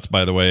your thoughts,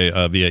 by the way,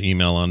 via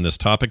email on this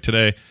topic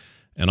today.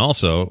 And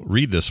also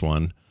read this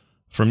one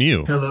from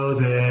you. Hello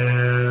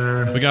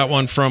there. We got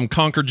one from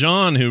Conquer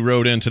John, who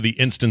wrote into the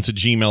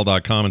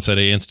instance@gmail.com and said,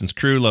 "Hey, Instance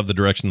crew, love the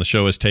direction the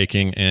show is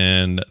taking,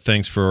 and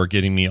thanks for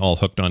getting me all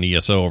hooked on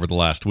ESO over the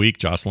last week.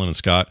 Jocelyn and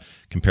Scott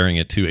comparing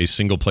it to a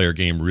single-player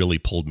game really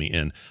pulled me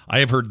in." I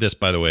have heard this,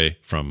 by the way,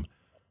 from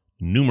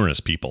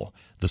numerous people.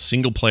 The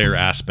single-player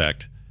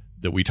aspect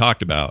that we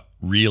talked about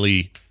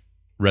really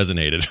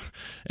resonated.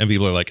 And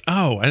people are like,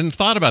 oh, I hadn't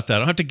thought about that. I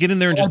don't have to get in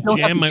there and just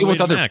jam my way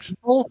to max.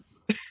 People?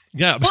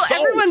 Yeah. Well,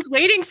 everyone's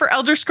waiting for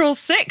Elder Scrolls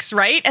 6,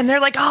 right? And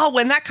they're like, oh,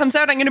 when that comes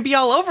out, I'm going to be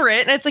all over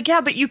it. And it's like,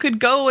 yeah, but you could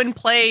go and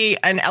play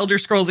an Elder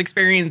Scrolls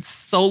experience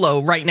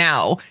solo right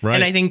now. Right.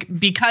 And I think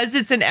because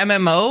it's an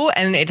MMO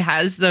and it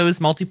has those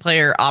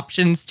multiplayer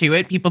options to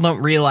it, people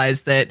don't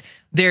realize that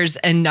there's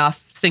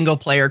enough single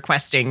player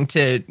questing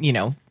to,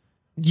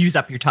 use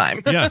up your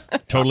time. Yeah,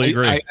 totally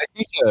agree. I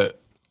think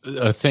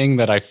a thing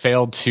that I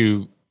failed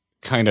to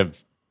kind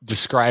of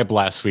describe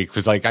last week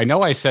was like, I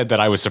know I said that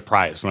I was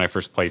surprised when I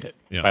first played it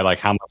by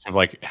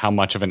how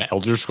much of an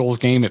Elder Scrolls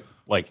game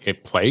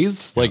it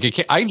plays. Yeah.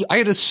 Like I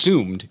had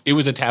assumed it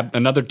was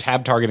another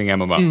tab targeting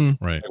MMO.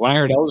 Right. Like when I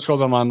heard Elder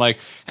Scrolls Online, I'm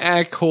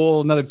like,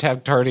 cool, another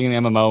tab targeting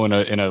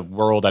MMO in a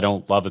world I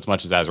don't love as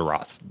much as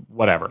Azeroth.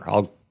 Whatever,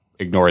 I'll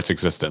ignore its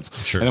existence.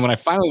 Sure. And then when I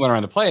finally went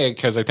around to play it,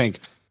 because I think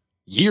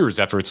years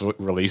after its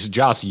release,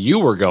 Joss, you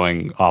were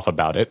going off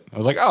about it. I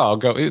was like, I'll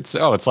go. It's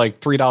like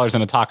 $3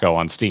 and a taco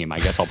on Steam. I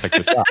guess I'll pick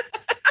this up.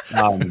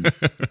 And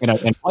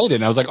played it,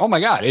 and I was like, oh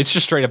my god, it's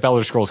just straight up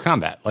Elder Scrolls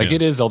Combat. Like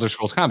it is Elder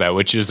Scrolls Combat,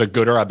 which is a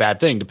good or a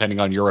bad thing depending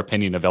on your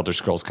opinion of Elder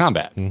Scrolls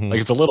Combat. Mm-hmm.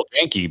 Like it's a little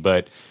janky,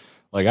 but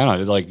like I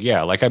don't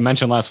know, like I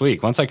mentioned last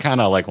week, once I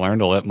kind of learned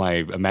to let my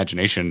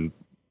imagination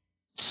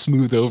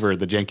smooth over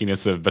the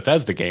jankiness of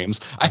Bethesda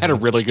games, I had a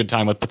really good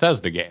time with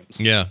Bethesda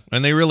games. Yeah,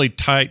 and they really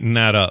tighten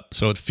that up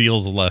so it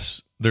feels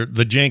less. The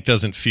jank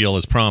doesn't feel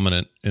as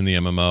prominent in the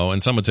MMO,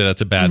 and some would say that's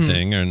a bad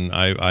thing, and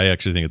I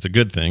actually think it's a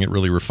good thing. It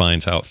really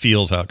refines how it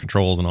feels, how it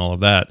controls, and all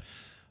of that.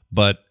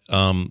 But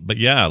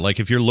yeah,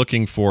 like if you're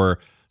looking for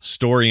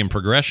story and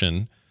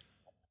progression,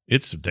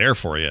 it's there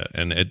for you,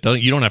 and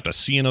you don't have to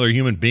see another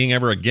human being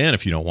ever again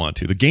if you don't want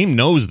to. The game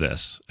knows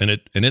this, and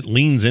it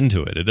leans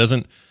into it. It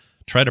doesn't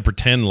try to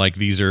pretend like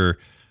these are,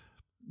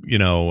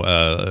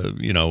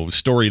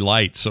 story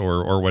lights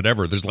or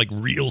whatever. There's like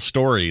real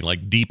story,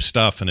 like deep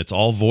stuff, and it's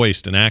all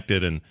voiced and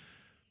acted. And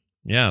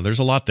yeah, there's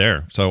a lot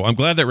there. So I'm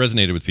glad that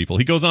resonated with people.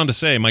 He goes on to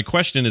say, my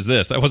question is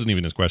this. That wasn't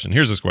even his question.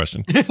 Here's his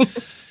question.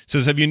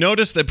 Says, have you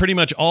noticed that pretty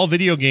much all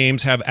video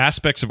games have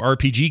aspects of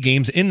RPG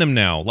games in them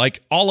now?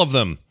 Like all of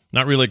them.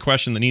 Not really a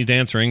question that needs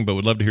answering, but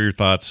would love to hear your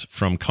thoughts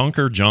from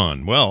Conquer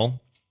John.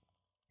 Well,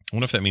 I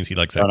wonder if that means he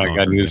likes that. I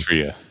got news for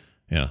you.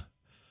 Yeah.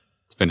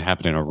 It's been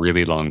happening a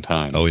really long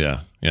time. Oh,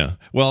 yeah. Yeah.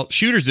 Well,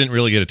 shooters didn't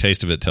really get a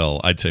taste of it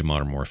till, I'd say,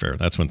 Modern Warfare.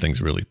 That's when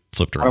things really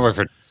flipped around. Modern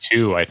Warfare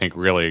 2, I think,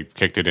 really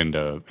kicked it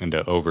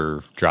into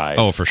overdrive.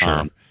 Oh, for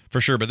sure. For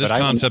sure. But this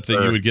concept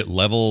that you would get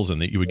levels and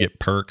that you would get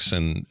perks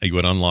and you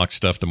would unlock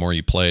stuff the more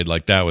you played,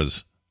 like that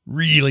was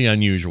really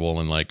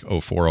unusual in like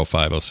 04,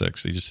 05,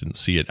 06. You just didn't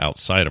see it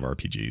outside of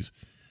RPGs.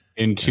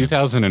 In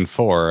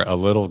 2004, a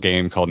little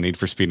game called Need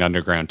for Speed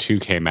Underground 2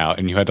 came out,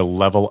 and you had to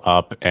level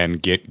up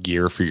and get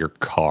gear for your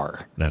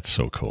car. That's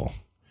so cool.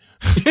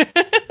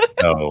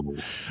 So,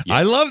 yeah.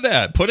 I love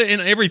that. Put it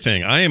in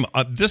everything. I am.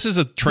 This is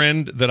a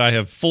trend that I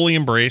have fully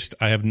embraced.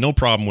 I have no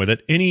problem with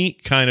it. Any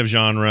kind of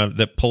genre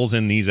that pulls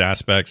in these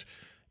aspects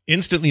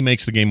instantly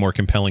makes the game more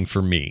compelling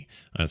for me.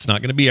 It's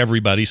not going to be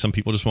everybody. Some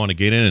people just want to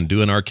get in and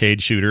do an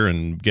arcade shooter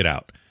and get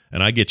out.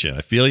 And I get you.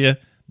 I feel you.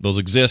 Those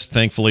exist.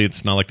 Thankfully,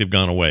 it's not like they've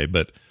gone away.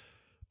 But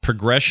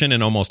progression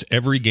in almost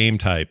every game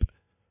type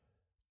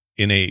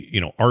in a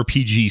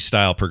RPG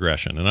style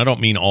progression, and I don't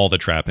mean all the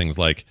trappings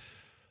like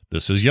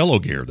this is yellow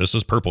gear, this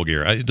is purple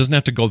gear. It doesn't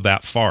have to go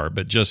that far,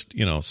 but just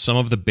some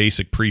of the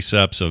basic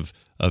precepts of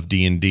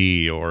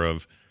D&D or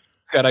of.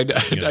 God,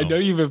 I know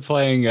you've been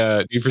playing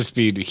Need for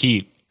Speed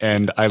Heat,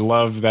 and I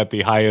love that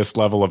the highest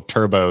level of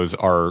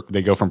turbos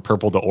they go from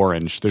purple to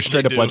orange. They're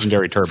straight up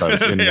legendary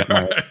turbos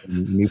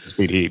in Need for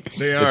Speed Heat.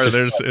 They are.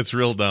 It's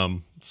real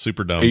dumb,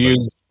 super dumb. They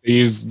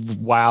use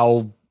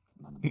WoW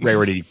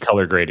rarity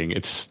color grading.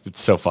 It's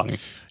so funny.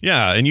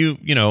 Yeah,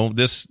 and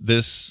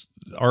this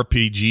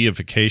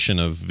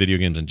RPGification of video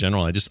games in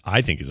general,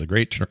 I think is a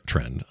great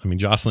trend. I mean,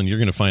 Jocelyn, you're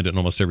going to find it in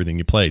almost everything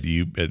you play. Do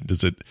you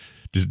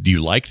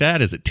like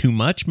that? Is it too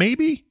much?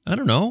 Maybe, I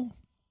don't know.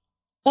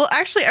 Well,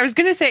 actually, I was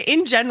going to say,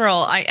 in general,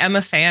 I am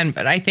a fan,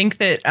 but I think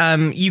that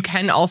you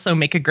can also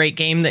make a great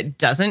game that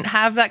doesn't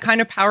have that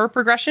kind of power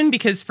progression.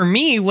 Because for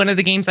me, one of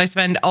the games I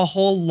spend a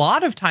whole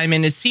lot of time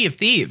in is Sea of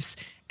Thieves.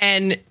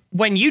 And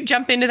when you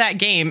jump into that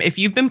game, if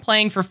you've been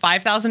playing for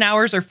 5,000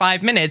 hours or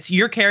 5 minutes,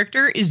 your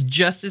character is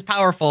just as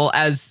powerful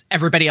as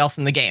everybody else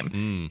in the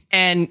game.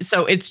 And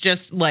so it's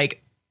just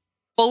like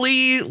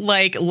fully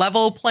like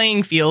level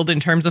playing field in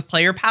terms of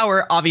player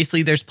power.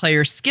 Obviously, there's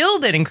player skill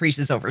that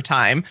increases over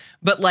time,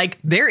 but like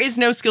there is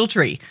no skill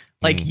tree.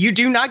 Like you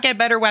do not get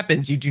better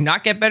weapons. You do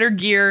not get better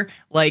gear.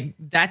 Like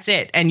that's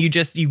it. And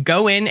you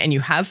go in and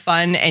you have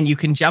fun and you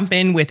can jump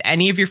in with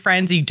any of your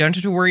friends. You don't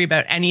have to worry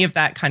about any of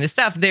that kind of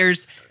stuff.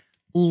 There's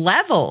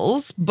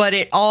levels, but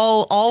it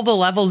all the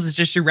levels is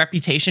just your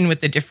reputation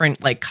with the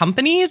different like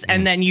companies,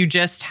 and then you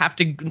just have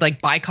to like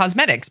buy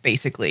cosmetics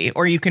basically,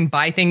 or you can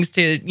buy things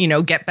to, you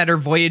know, get better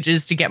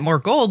voyages to get more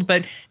gold,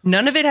 but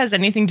none of it has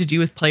anything to do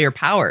with player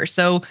power.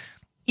 So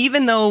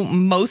even though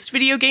most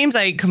video games,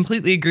 I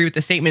completely agree with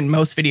the statement,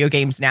 most video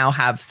games now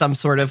have some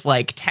sort of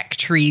like tech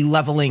tree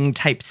leveling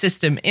type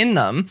system in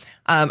them.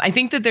 I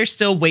think that there's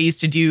still ways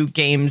to do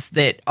games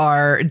that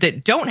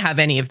don't have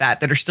any of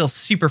that are still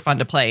super fun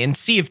to play. And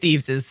Sea of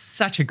Thieves is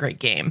such a great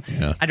game.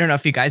 Yeah. I don't know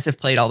if you guys have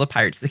played all the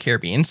Pirates of the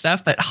Caribbean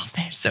stuff, but oh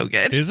man, it's so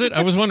good. Is it?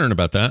 I was wondering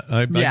about that.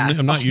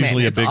 I'm not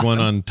usually a big one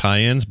on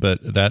tie-ins,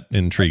 but that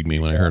intrigued me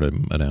when I heard it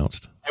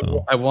announced.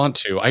 So. I want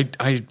to.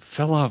 I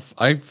fell off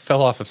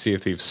of Sea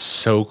of Thieves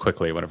so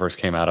quickly when it first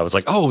came out. I was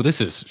like, oh, this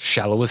is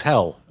shallow as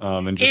hell.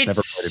 And just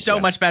never played it. So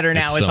much better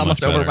now. It's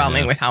almost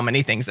overwhelming with how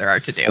many things there are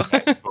to do.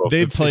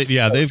 They've played.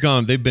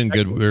 They've been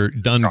good. We're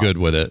done good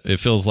with it. It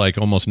feels like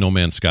almost No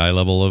Man's Sky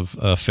level of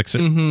fix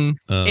it.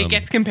 It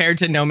gets compared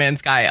to No Man's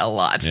Sky a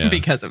lot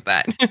because of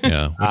that.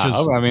 Yeah, which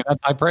is. I mean, that's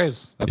high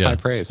praise. That's high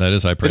praise. That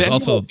is high praise.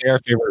 Also, our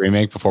favorite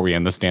remake before we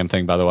end this damn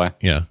thing. By the way,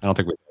 yeah, I don't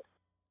think we.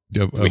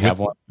 Do we have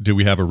one? Do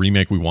we have a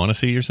remake we want to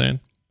see? You're saying?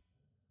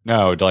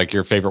 No, like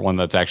your favorite one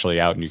that's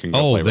actually out and you can go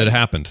play. Oh, that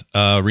happened.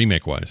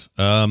 Remake wise.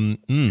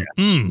 Mine's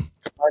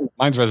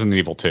Resident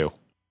Evil 2.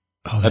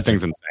 Oh, that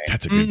thing's insane.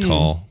 That's a good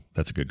call.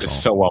 That's a good call. It's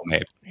so well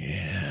made.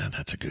 Yeah,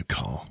 that's a good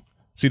call.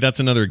 See, that's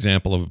another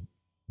example of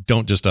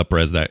don't just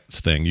up-res that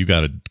thing. You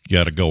gotta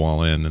go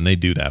all in, and they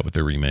do that with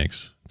their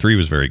remakes. 3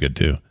 was very good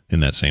too, in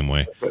that same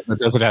way. But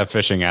does it have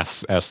fishing?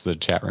 Ask the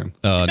chat room.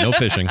 No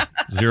fishing.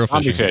 Zero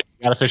fishing. Zombie fish.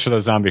 You gotta fish for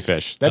those zombie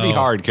fish. That'd be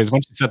hard because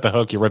once you set the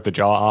hook, you rip the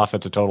jaw off.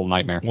 It's a total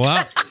nightmare.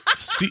 Well,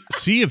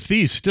 Sea of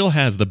Thieves still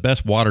has the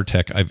best water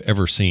tech I've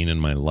ever seen in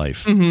my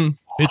life.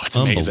 It's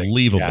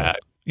unbelievable.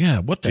 Yeah,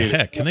 what the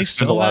heck? Can they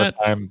sell that?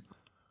 Time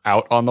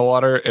out on the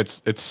water.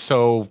 It's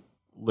so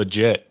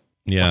legit.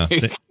 Yeah,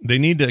 they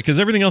need to, because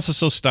everything else is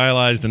so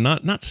stylized and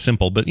not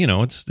simple, but you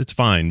know, it's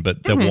fine.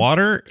 But the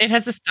water, it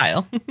has a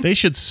style. They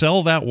should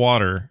sell that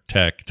water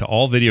tech to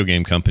all video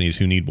game companies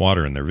who need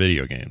water in their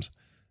video games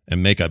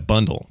and make a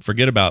bundle.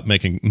 Forget about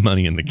making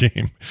money in the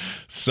game.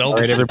 Sell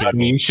this to people.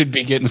 You should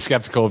be getting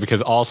skeptical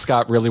because all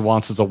Scott really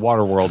wants is a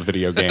Waterworld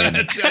video game.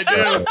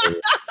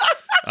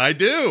 I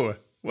do.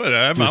 What?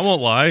 I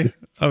won't lie.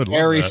 I would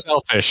very love that.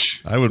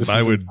 Selfish. I would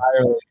entirely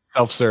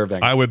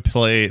self-serving. I would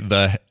play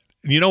the.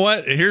 You know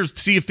what? Here's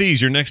Sea of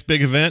Thieves, your next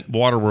big event,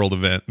 Waterworld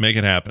event. Make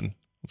it happen.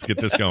 Let's get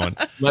this going.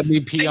 Let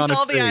me pee on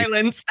all the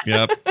islands.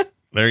 Yep.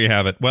 There you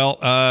have it. Well,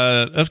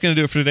 that's going to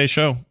do it for today's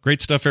show. Great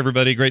stuff,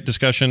 everybody. Great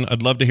discussion.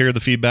 I'd love to hear the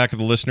feedback of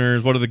the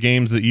listeners. What are the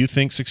games that you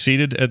think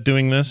succeeded at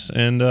doing this?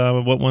 And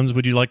what ones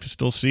would you like to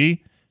still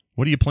see?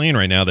 What are you playing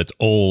right now that's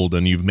old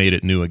and you've made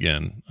it new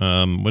again?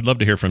 We'd love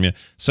to hear from you.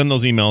 Send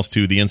those emails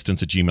to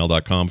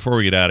theinstance@gmail.com. Before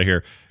we get out of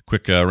here,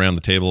 quick around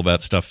the table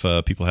about stuff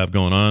people have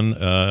going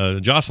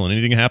on. Jocelyn,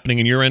 anything happening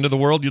in your end of the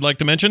world you'd like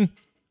to mention?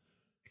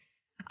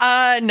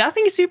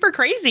 Nothing super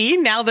crazy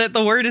now that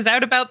the word is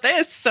out about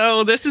this.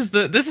 So this is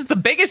the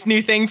biggest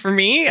new thing for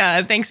me.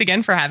 Thanks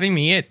again for having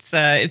me.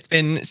 It's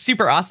been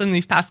super awesome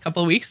these past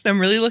couple of weeks, and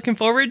I'm really looking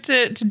forward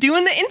to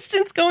doing the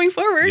instance going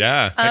forward.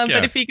 Yeah.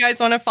 But if you guys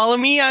want to follow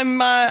me,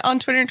 I'm on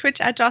Twitter and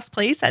Twitch at Joss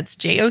Plays. That's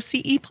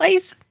JOCE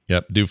Plays.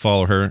 Yep, do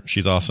follow her.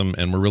 She's awesome,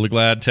 and we're really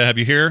glad to have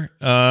you here.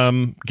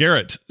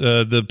 Garrett,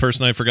 the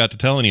person I forgot to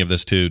tell any of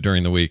this to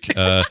during the week.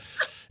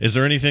 Is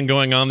there anything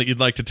going on that you'd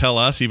like to tell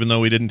us, even though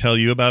we didn't tell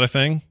you about a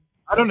thing?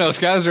 I don't know,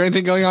 Scott. Is there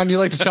anything going on you'd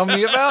like to tell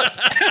me about?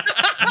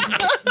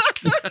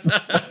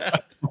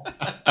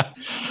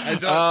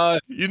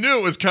 You knew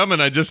it was coming.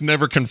 I just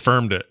never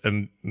confirmed it,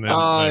 and then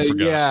I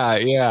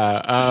forgot.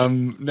 Yeah.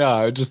 No,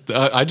 I just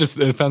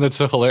found that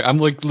so hilarious. I'm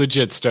like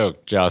legit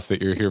stoked, Joss,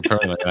 that you're here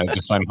permanently. I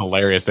just find it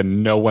hilarious that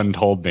no one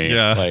told me.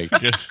 Yeah.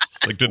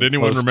 Like, did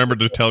anyone remember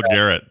to tell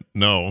Garrett?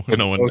 No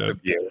one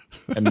did.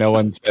 And no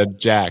one said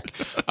Jack.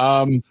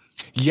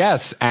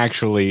 Yes,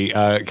 actually,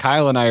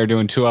 Kyle and I are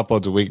doing 2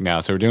 uploads a week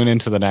now. So we're doing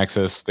Into the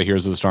Nexus, the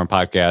Heroes of the Storm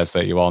podcast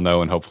that you all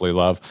know and hopefully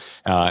love.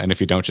 And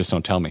if you don't, just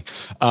don't tell me.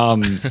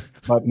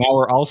 But now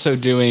we're also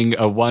doing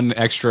a 1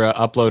 extra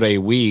upload a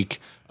week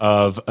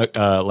of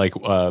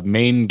a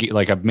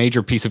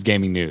major piece of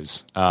gaming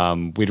news.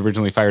 We'd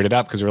originally fired it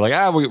up because we were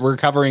like, we're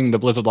covering the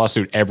Blizzard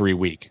lawsuit every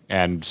week,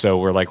 and so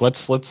we're like,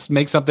 let's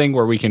make something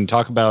where we can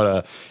talk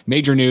about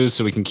major news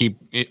so we can keep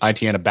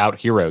ITN about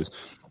Heroes.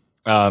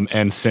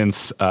 And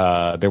since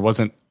there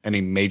wasn't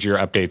any major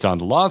updates on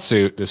the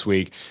lawsuit this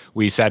week,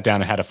 we sat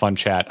down and had a fun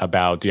chat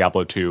about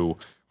Diablo 2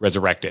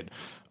 Resurrected.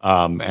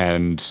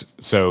 And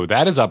so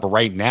that is up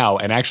right now.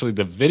 And actually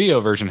the video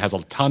version has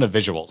a ton of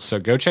visuals. So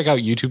go check out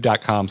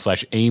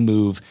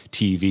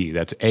youtube.com/AMoveTV.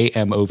 That's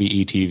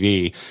AMOVE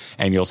TV.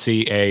 And you'll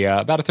see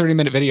about a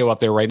 30-minute video up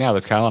there right now.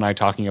 That's Kyle and I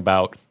talking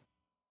about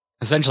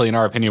essentially, in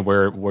our opinion,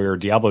 where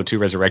Diablo 2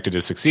 Resurrected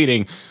is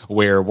succeeding,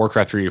 where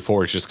Warcraft 3 or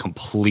 4 is just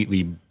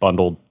completely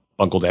bungled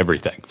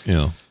everything.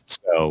 Yeah.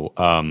 So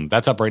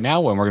that's up right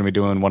now, and we're going to be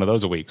doing one of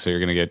those a week. So you're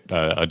going to get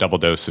a double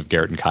dose of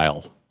Garrett and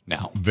Kyle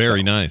now.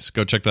 Very nice.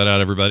 Go check that out,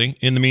 everybody.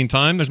 In the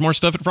meantime, there's more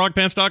stuff at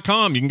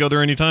frogpants.com. You can go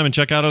there anytime and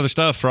check out other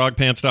stuff.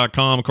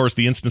 Frogpants.com. Of course,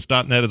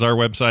 theinstance.net is our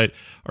website.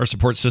 Our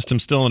support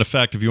system's still in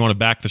effect. If you want to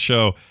back the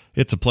show,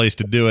 it's a place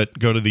to do it.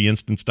 Go to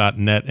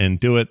theinstance.net and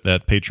do it.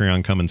 That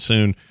Patreon coming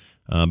soon.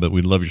 But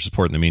we'd love your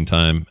support in the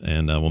meantime,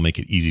 and we'll make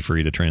it easy for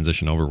you to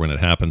transition over when it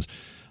happens.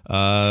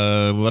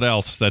 What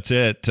else? That's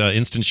it.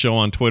 Instant Show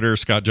on Twitter.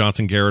 Scott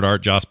Johnson, Garrett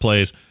Art, Joss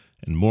Plays,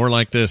 and more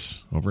like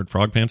this over at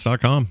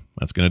frogpants.com.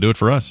 That's going to do it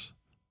for us.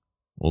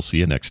 We'll see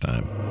you next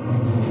time.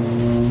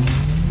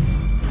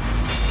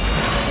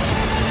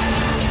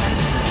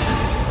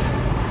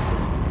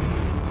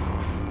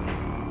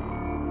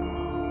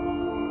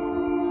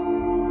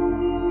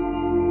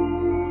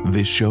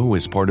 This show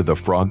is part of the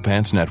Frog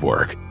Pants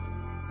Network.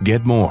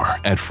 Get more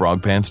at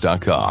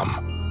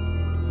frogpants.com.